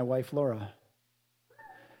mind is my wife, Laura.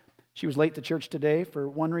 She was late to church today for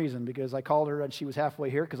one reason, because I called her and she was halfway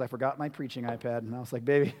here because I forgot my preaching iPad. And I was like,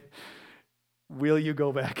 baby, will you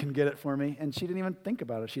go back and get it for me? And she didn't even think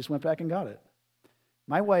about it. She just went back and got it.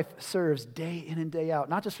 My wife serves day in and day out,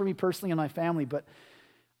 not just for me personally and my family, but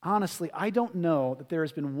honestly, I don't know that there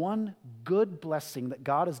has been one good blessing that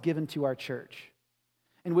God has given to our church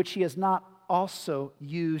in which he has not also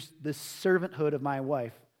used the servanthood of my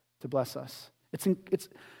wife to bless us. It's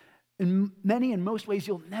in most ways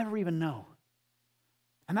you'll never even know.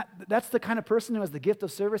 And that's the kind of person who has the gift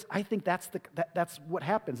of service. I think that's what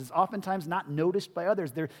happens. It's oftentimes not noticed by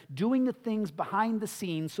others. They're doing the things behind the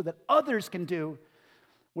scenes so that others can do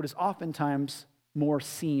what is oftentimes more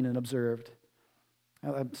seen and observed.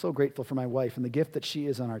 I'm so grateful for my wife and the gift that she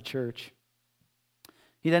is on our church.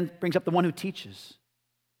 He then brings up the one who teaches.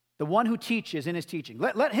 The one who teaches in his teaching.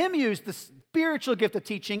 Let him use the spiritual gift of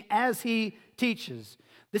teaching as he teaches.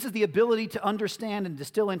 This is the ability to understand and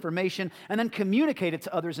distill information and then communicate it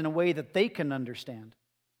to others in a way that they can understand.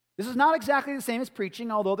 This is not exactly the same as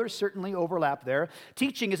preaching, although there's certainly overlap there.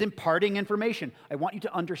 Teaching is imparting information. I want you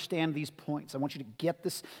to understand these points. I want you to get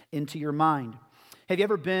this into your mind. Have you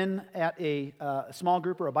ever been at a small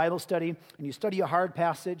group or a Bible study and you study a hard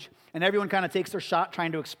passage and everyone kind of takes their shot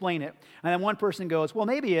trying to explain it, and then one person goes, well,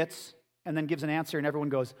 maybe it's, and then gives an answer and everyone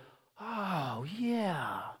goes, oh,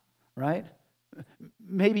 yeah, right?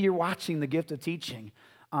 Maybe you're watching the gift of teaching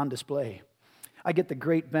on display. I get the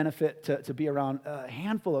great benefit to be around a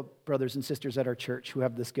handful of brothers and sisters at our church who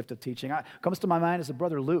have this gift of teaching. Comes to my mind is a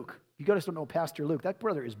brother Luke. You guys don't know Pastor Luke. That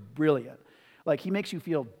brother is brilliant. Like, he makes you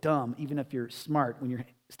feel dumb even if you're smart when you're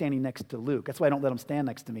standing next to Luke. That's why I don't let him stand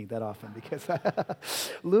next to me that often, because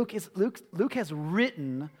Luke has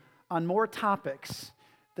written on more topics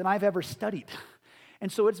than I've ever studied.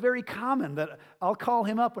 And so it's very common that I'll call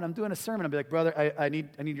him up when I'm doing a sermon and be like, brother, I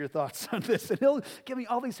need your thoughts on this. And he'll give me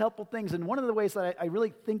all these helpful things. And one of the ways that I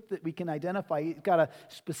really think that we can identify he's got a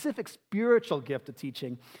specific spiritual gift of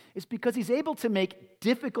teaching is because he's able to make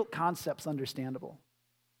difficult concepts understandable.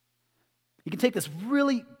 He can take this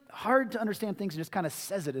really hard to understand things and just kind of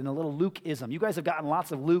says it in a little Luke-ism. You guys have gotten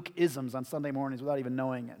lots of Luke-isms on Sunday mornings without even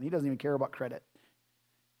knowing it. And he doesn't even care about credit.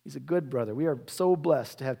 He's a good brother. We are so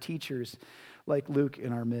blessed to have teachers like Luke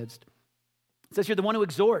in our midst. It says here, the one who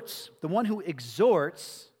exhorts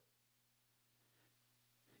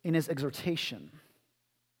in his exhortation.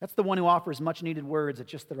 That's the one who offers much needed words at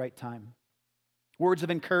just the right time. Words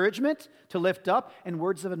of encouragement to lift up and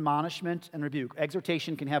words of admonishment and rebuke.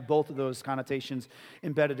 Exhortation can have both of those connotations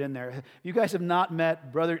embedded in there. If you guys have not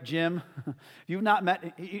met Brother Jim, if you've not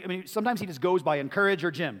met, sometimes he just goes by Encourage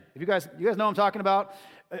or Jim. If you guys know what I'm talking about,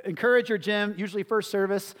 Encourage or Jim, usually first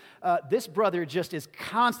service. This brother just is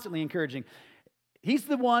constantly encouraging. He's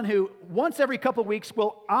the one who, once every couple of weeks,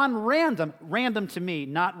 will, on random to me,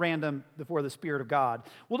 not random before the Spirit of God,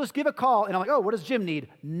 will just give a call, and I'm like, oh, what does Jim need?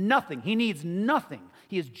 Nothing. He needs nothing.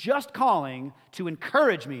 He is just calling to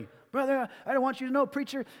encourage me. Brother, I don't want you to know,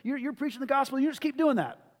 preacher, you're preaching the gospel. You just keep doing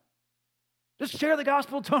that. Just share the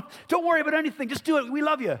gospel. Don't worry about anything. Just do it. We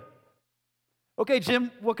love you. Okay,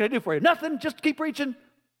 Jim, what can I do for you? Nothing. Just keep preaching.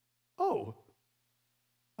 Oh,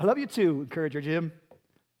 I love you too, encourager Jim.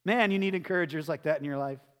 Man, you need encouragers like that in your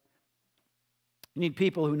life. You need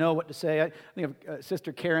people who know what to say. I think of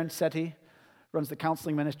Sister Karen Setti, runs the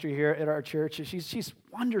counseling ministry here at our church. She's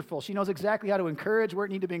wonderful. She knows exactly how to encourage, where it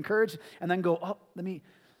needs to be encouraged, and then go, oh, let me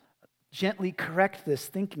gently correct this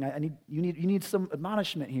thinking. You need some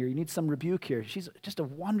admonishment here. You need some rebuke here. She's just a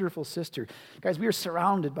wonderful sister. Guys, we are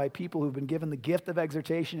surrounded by people who've been given the gift of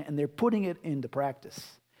exhortation, and they're putting it into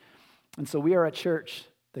practice. And so we are a church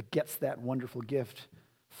that gets that wonderful gift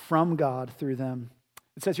from God through them.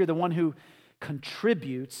 It says here, the one who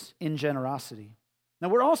contributes in generosity. Now,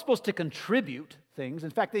 we're all supposed to contribute things.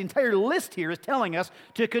 In fact, the entire list here is telling us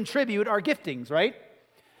to contribute our giftings, right?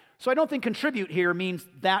 So I don't think contribute here means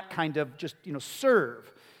that kind of just, serve.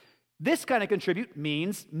 This kind of contribute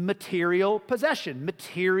means material possession,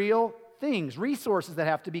 material things, resources that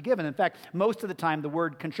have to be given. In fact, most of the time the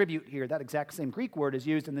word contribute here, that exact same Greek word is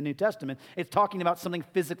used in the New Testament. It's talking about something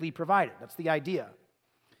physically provided. That's the idea.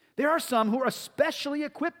 There are some who are especially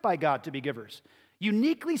equipped by God to be givers,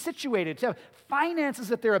 uniquely situated to have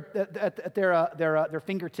finances at their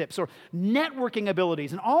fingertips, or networking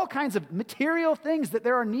abilities, and all kinds of material things that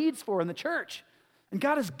there are needs for in the church. And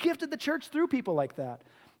God has gifted the church through people like that.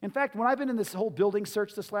 In fact, when I've been in this whole building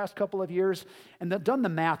search this last couple of years, and I've done the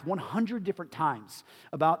math 100 different times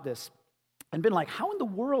about this, and been like, how in the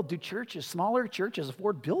world do smaller churches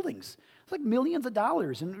afford buildings? It's like millions of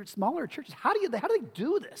dollars in smaller churches. How do they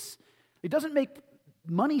do this? It doesn't make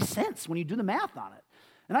money sense when you do the math on it.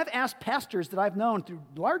 And I've asked pastors that I've known through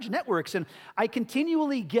large networks, and I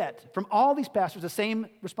continually get from all these pastors the same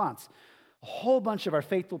response. A whole bunch of our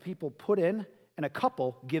faithful people put in, and a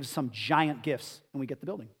couple gives some giant gifts, and we get the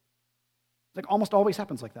building. It's like almost always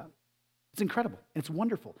happens like that. It's incredible, and it's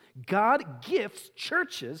wonderful. God gifts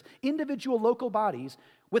churches, individual local bodies,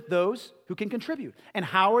 with those who can contribute. And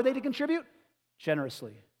how are they to contribute?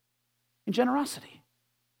 Generously. In generosity.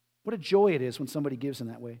 What a joy it is when somebody gives in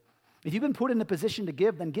that way. If you've been put in a position to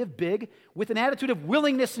give, then give big with an attitude of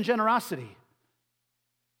willingness and generosity.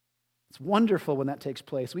 It's wonderful when that takes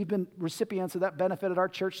place. We've been recipients of that benefit at our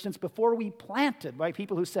church since before we planted, by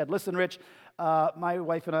people who said, listen, Rich, my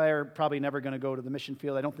wife and I are probably never going to go to the mission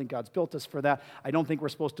field. I don't think God's built us for that. I don't think we're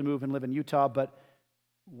supposed to move and live in Utah, but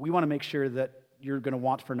we want to make sure that you're going to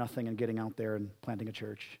want for nothing in getting out there and planting a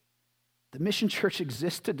church. The mission church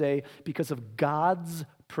exists today because of God's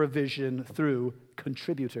provision through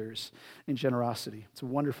contributors in generosity. It's a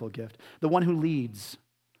wonderful gift. The one who leads.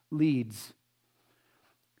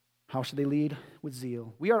 How should they lead? With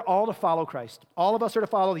zeal. We are all to follow Christ. All of us are to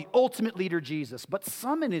follow the ultimate leader, Jesus. But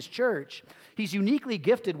some in his church, he's uniquely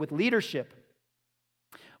gifted with leadership.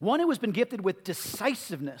 One who has been gifted with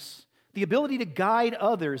decisiveness, the ability to guide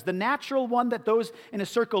others, the natural one that those in a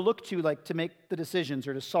circle look to, like to make the decisions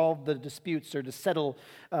or to solve the disputes or to settle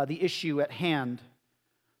the issue at hand.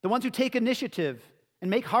 The ones who take initiative and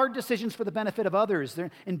make hard decisions for the benefit of others.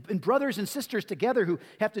 And brothers and sisters together who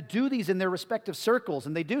have to do these in their respective circles.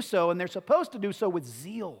 And they do so, and they're supposed to do so with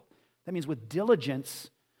zeal. That means with diligence,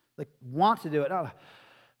 like want to do it. Oh,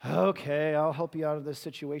 okay, I'll help you out of this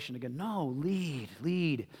situation again. No,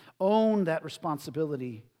 lead. Own that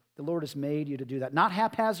responsibility. The Lord has made you to do that. Not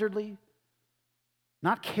haphazardly,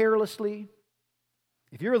 not carelessly.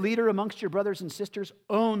 If you're a leader amongst your brothers and sisters,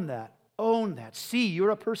 own that. Own that. See,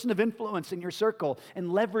 you're a person of influence in your circle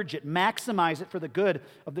and leverage it, maximize it for the good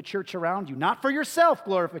of the church around you. Not for your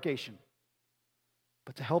self-glorification,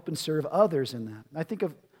 but to help and serve others in that. I think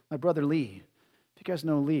of my brother Lee. If you guys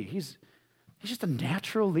know Lee, he's just a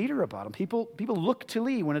natural leader about him. People look to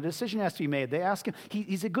Lee when a decision has to be made. They ask him.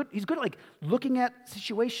 He's good at like looking at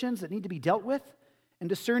situations that need to be dealt with and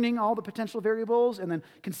discerning all the potential variables and then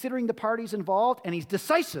considering the parties involved, and he's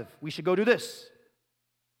decisive. We should go do this.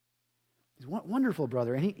 He's a wonderful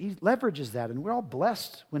brother, and he leverages that, and we're all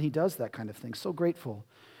blessed when he does that kind of thing. So grateful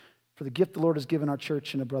for the gift the Lord has given our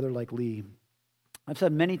church and a brother like Lee. I've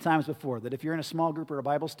said many times before that if you're in a small group or a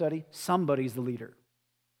Bible study, somebody's the leader.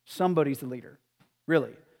 Somebody's the leader, really.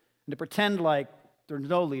 And to pretend like there's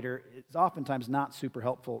no leader is oftentimes not super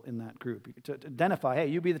helpful in that group. To identify, hey,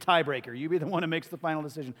 you be the tiebreaker, you be the one who makes the final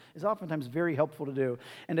decision, is oftentimes very helpful to do,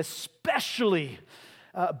 and especially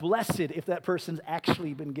blessed if that person's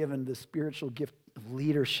actually been given the spiritual gift of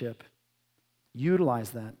leadership.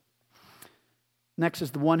 Utilize that. Next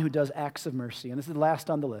is the one who does acts of mercy, and this is the last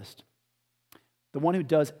on the list. The one who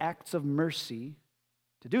does acts of mercy.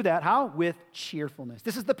 To do that, how? With cheerfulness.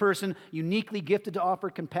 This is the person uniquely gifted to offer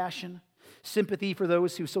compassion, sympathy for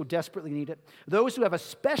those who so desperately need it, those who have a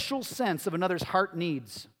special sense of another's heart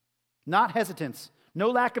needs, not hesitance,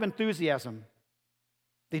 no lack of enthusiasm.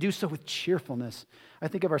 They do so with cheerfulness. I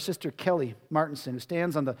think of our sister Kelly Martinson, who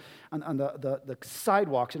stands on the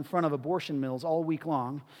sidewalks in front of abortion mills all week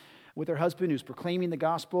long with her husband, who's proclaiming the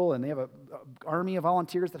gospel, and they have an army of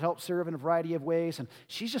volunteers that help serve in a variety of ways. And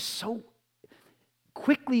she's just so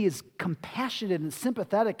quickly is compassionate and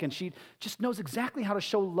sympathetic, and she just knows exactly how to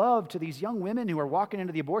show love to these young women who are walking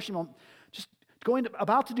into the abortion mill, just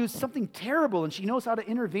about to do something terrible, and she knows how to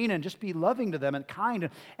intervene and just be loving to them and kind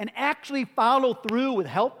and actually follow through with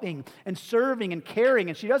helping and serving and caring.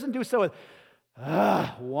 And she doesn't do so with,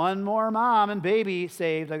 one more mom and baby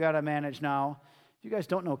saved, I got to manage now. If you guys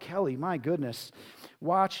don't know Kelly, my goodness,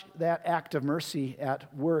 watch that act of mercy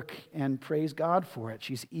at work and praise God for it.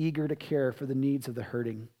 She's eager to care for the needs of the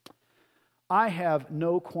hurting. I have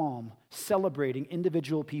no qualm celebrating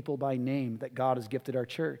individual people by name that God has gifted our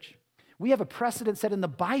church. We have a precedent set in the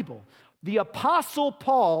Bible. The Apostle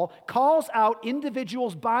Paul calls out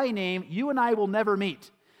individuals by name you and I will never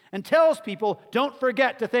meet and tells people, don't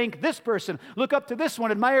forget to thank this person. Look up to this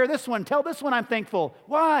one, admire this one, tell this one I'm thankful.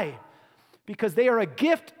 Why? Because they are a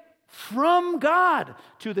gift from God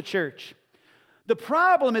to the church. The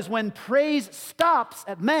problem is when praise stops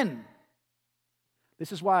at men.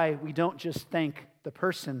 This is why we don't just thank the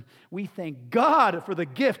person. We thank God for the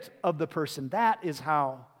gift of the person. That is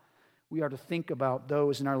how we are to think about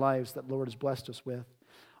those in our lives that the Lord has blessed us with.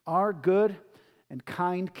 Our good and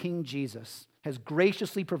kind King Jesus has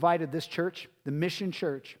graciously provided this church, the Mission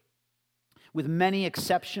Church, with many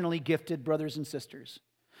exceptionally gifted brothers and sisters.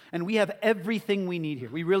 And we have everything we need here.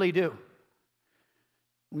 We really do.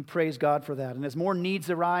 We praise God for that. And as more needs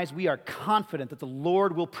arise, we are confident that the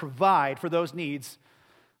Lord will provide for those needs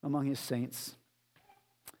among His saints.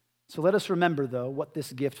 So let us remember, though, what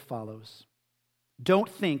this gift follows. Don't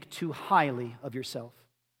think too highly of yourself.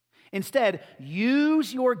 Instead,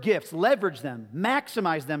 use your gifts, leverage them,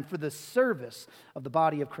 maximize them for the service of the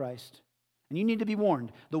body of Christ. And you need to be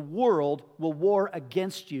warned, the world will war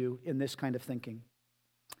against you in this kind of thinking.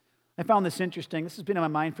 I found this interesting. This has been on my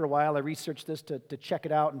mind for a while. I researched this to check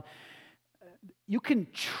it out. And you can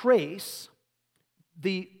trace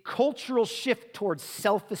the cultural shift towards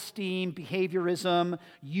self-esteem, behaviorism,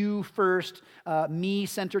 you first,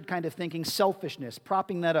 me-centered kind of thinking, selfishness,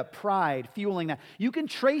 propping that up, pride, fueling that. You can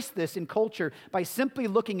trace this in culture by simply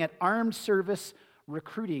looking at armed service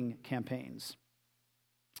recruiting campaigns.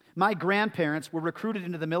 My grandparents were recruited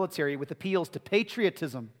into the military with appeals to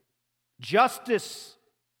patriotism, justice.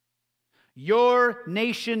 Your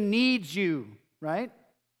nation needs you, right?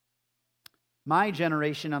 My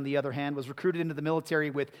generation, on the other hand, was recruited into the military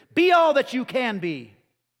with, be all that you can be.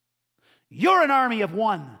 You're an army of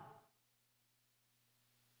one.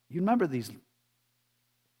 You remember these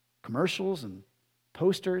commercials and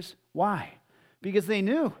posters? Why? Because they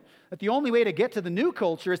knew that the only way to get to the new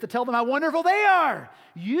culture is to tell them how wonderful they are.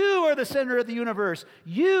 You are the center of the universe.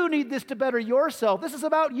 You need this to better yourself. This is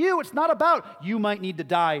about you. It's not about you might need to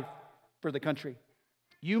die for the country.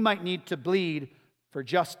 You might need to bleed for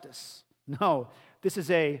justice. No, this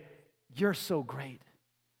is you're so great.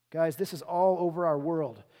 Guys, this is all over our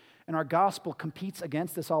world. And our gospel competes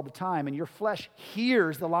against this all the time. And your flesh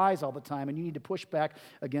hears the lies all the time. And you need to push back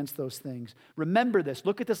against those things. Remember this.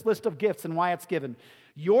 Look at this list of gifts and why it's given.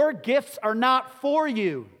 Your gifts are not for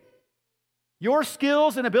you. Your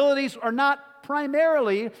skills and abilities are not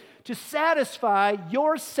primarily to satisfy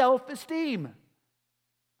your self-esteem.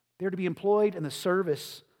 They're to be employed in the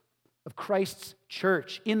service of Christ's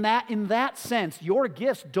church. In that sense, your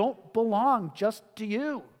gifts don't belong just to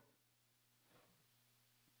you.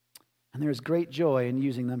 And there's great joy in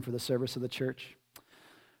using them for the service of the church.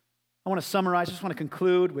 I want to summarize, I just want to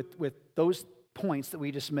conclude with those points that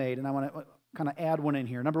we just made, and I want to kind of add one in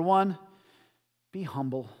here. Number one, be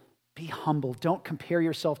humble. Be humble. Don't compare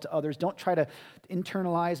yourself to others. Don't try to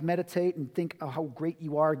internalize, meditate, and think how great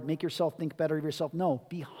you are. Make yourself think better of yourself. No,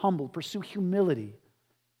 be humble. Pursue humility.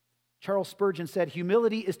 Charles Spurgeon said,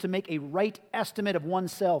 humility is to make a right estimate of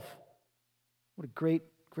oneself. What a great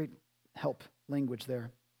help language there.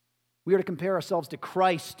 We are to compare ourselves to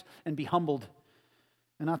Christ and be humbled,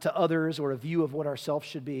 and not to others or a view of what ourselves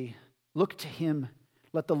should be. Look to Him.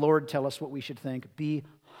 Let the Lord tell us what we should think. Be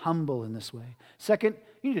humble in this way. Second,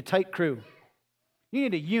 you need a tight crew. You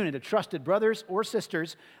need a unit of trusted brothers or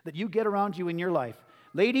sisters that you get around you in your life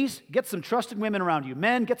Ladies, get some trusted women around you.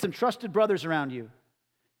 Men, get some trusted brothers around you.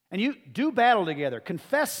 And you do battle together.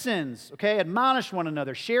 Confess sins, okay? Admonish one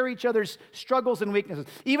another. Share each other's struggles and weaknesses.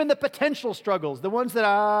 Even the potential struggles, the ones that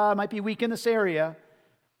might be weak in this area.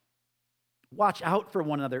 Watch out for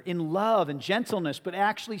one another in love and gentleness, but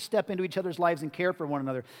actually step into each other's lives and care for one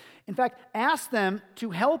another. In fact, ask them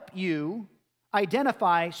to help you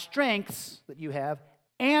identify strengths that you have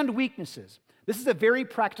and weaknesses. This is a very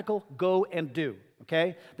practical go and do,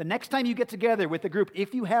 okay? The next time you get together with a group,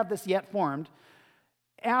 if you have this yet formed,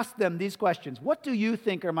 ask them these questions. What do you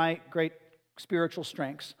think are my great spiritual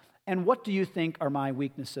strengths? And what do you think are my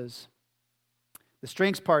weaknesses? The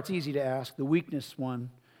strengths part's easy to ask. The weakness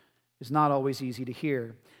one is not always easy to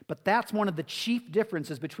hear. But that's one of the chief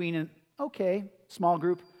differences between an small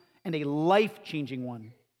group and a life-changing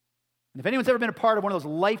one. And if anyone's ever been a part of one of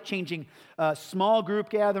those life-changing small group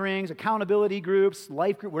gatherings, accountability groups,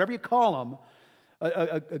 life group, whatever you call them,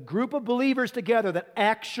 a group of believers together that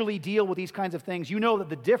actually deal with these kinds of things, you know that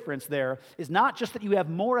the difference there is not just that you have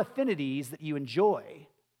more affinities that you enjoy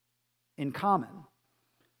in common,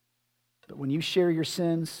 but when you share your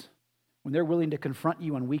sins, when they're willing to confront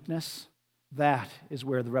you on weakness, that is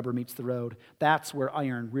where the rubber meets the road. That's where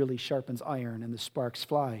iron really sharpens iron and the sparks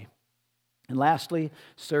fly. And lastly,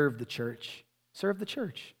 serve the church. Serve the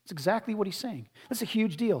church. That's exactly what he's saying. That's a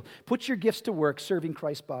huge deal. Put your gifts to work serving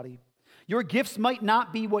Christ's body. Your gifts might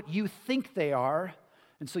not be what you think they are,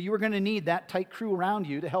 and so you are going to need that tight crew around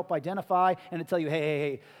you to help identify and to tell you,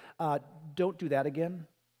 hey, don't do that again.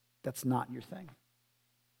 That's not your thing.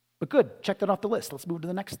 But good, check that off the list. Let's move to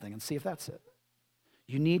the next thing and see if that's it.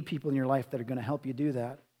 You need people in your life that are going to help you do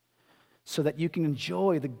that so that you can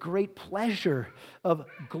enjoy the great pleasure of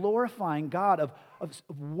glorifying God, of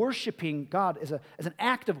worshiping God as an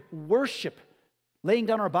act of worship, laying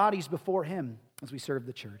down our bodies before Him as we serve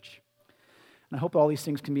the church. And I hope all these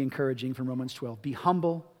things can be encouraging from Romans 12. Be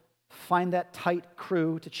humble, find that tight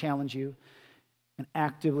crew to challenge you, and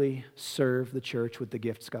actively serve the church with the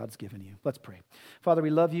gifts God's given you. Let's pray. Father,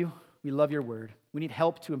 we love you. We love your word. We need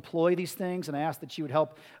help to employ these things, and I ask that you would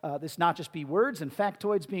help this not just be words and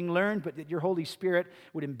factoids being learned, but that your Holy Spirit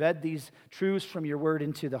would embed these truths from your word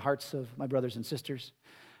into the hearts of my brothers and sisters.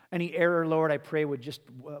 Any error, Lord, I pray would just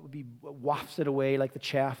be wafted away like the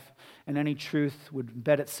chaff, and any truth would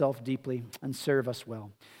embed itself deeply and serve us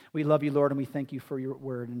well. We love you, Lord, and we thank you for your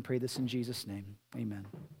word, and pray this in Jesus' name. Amen.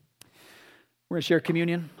 We're going to share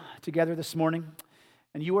communion together this morning,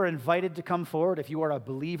 and you are invited to come forward if you are a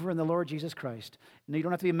believer in the Lord Jesus Christ. Now, you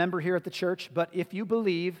don't have to be a member here at the church, but if you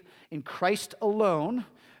believe in Christ alone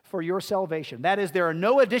for your salvation, that is, there are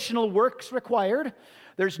no additional works required,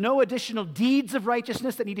 there's no additional deeds of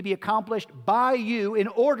righteousness that need to be accomplished by you in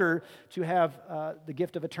order to have the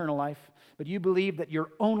gift of eternal life, but you believe that your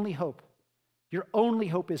only hope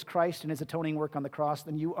is Christ and His atoning work on the cross,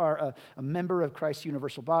 then you are a member of Christ's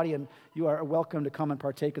universal body, and you are welcome to come and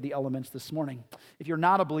partake of the elements this morning. If you're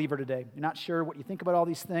not a believer today, you're not sure what you think about all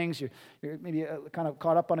these things, you're maybe kind of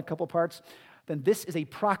caught up on a couple parts, then this is a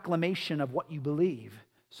proclamation of what you believe.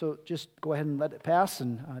 So just go ahead and let it pass,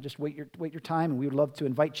 and just wait your time, and we would love to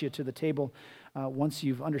invite you to the table once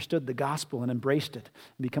you've understood the gospel and embraced it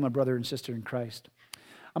and become a brother and sister in Christ.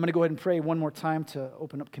 I'm going to go ahead and pray one more time to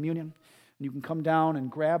open up communion. You can come down and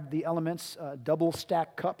grab the elements, double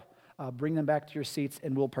stack cup, bring them back to your seats,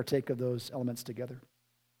 and we'll partake of those elements together.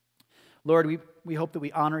 Lord, we hope that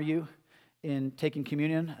we honor you in taking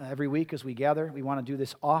communion every week as we gather. We want to do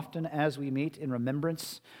this often as we meet in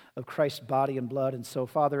remembrance of Christ's body and blood. And so,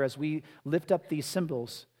 Father, as we lift up these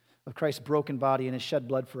symbols of Christ's broken body and His shed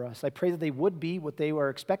blood for us, I pray that they would be what they were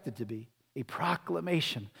expected to be, a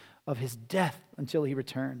proclamation of His death until He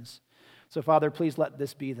returns. So, Father, please let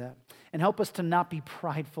this be that. And help us to not be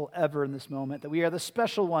prideful ever in this moment, that we are the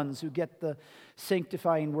special ones who get the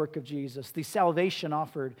sanctifying work of Jesus, the salvation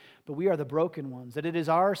offered, but we are the broken ones, that it is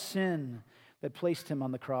our sin that placed Him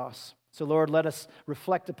on the cross. So, Lord, let us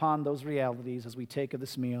reflect upon those realities as we take of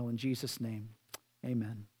this meal. In Jesus' name,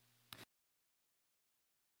 amen.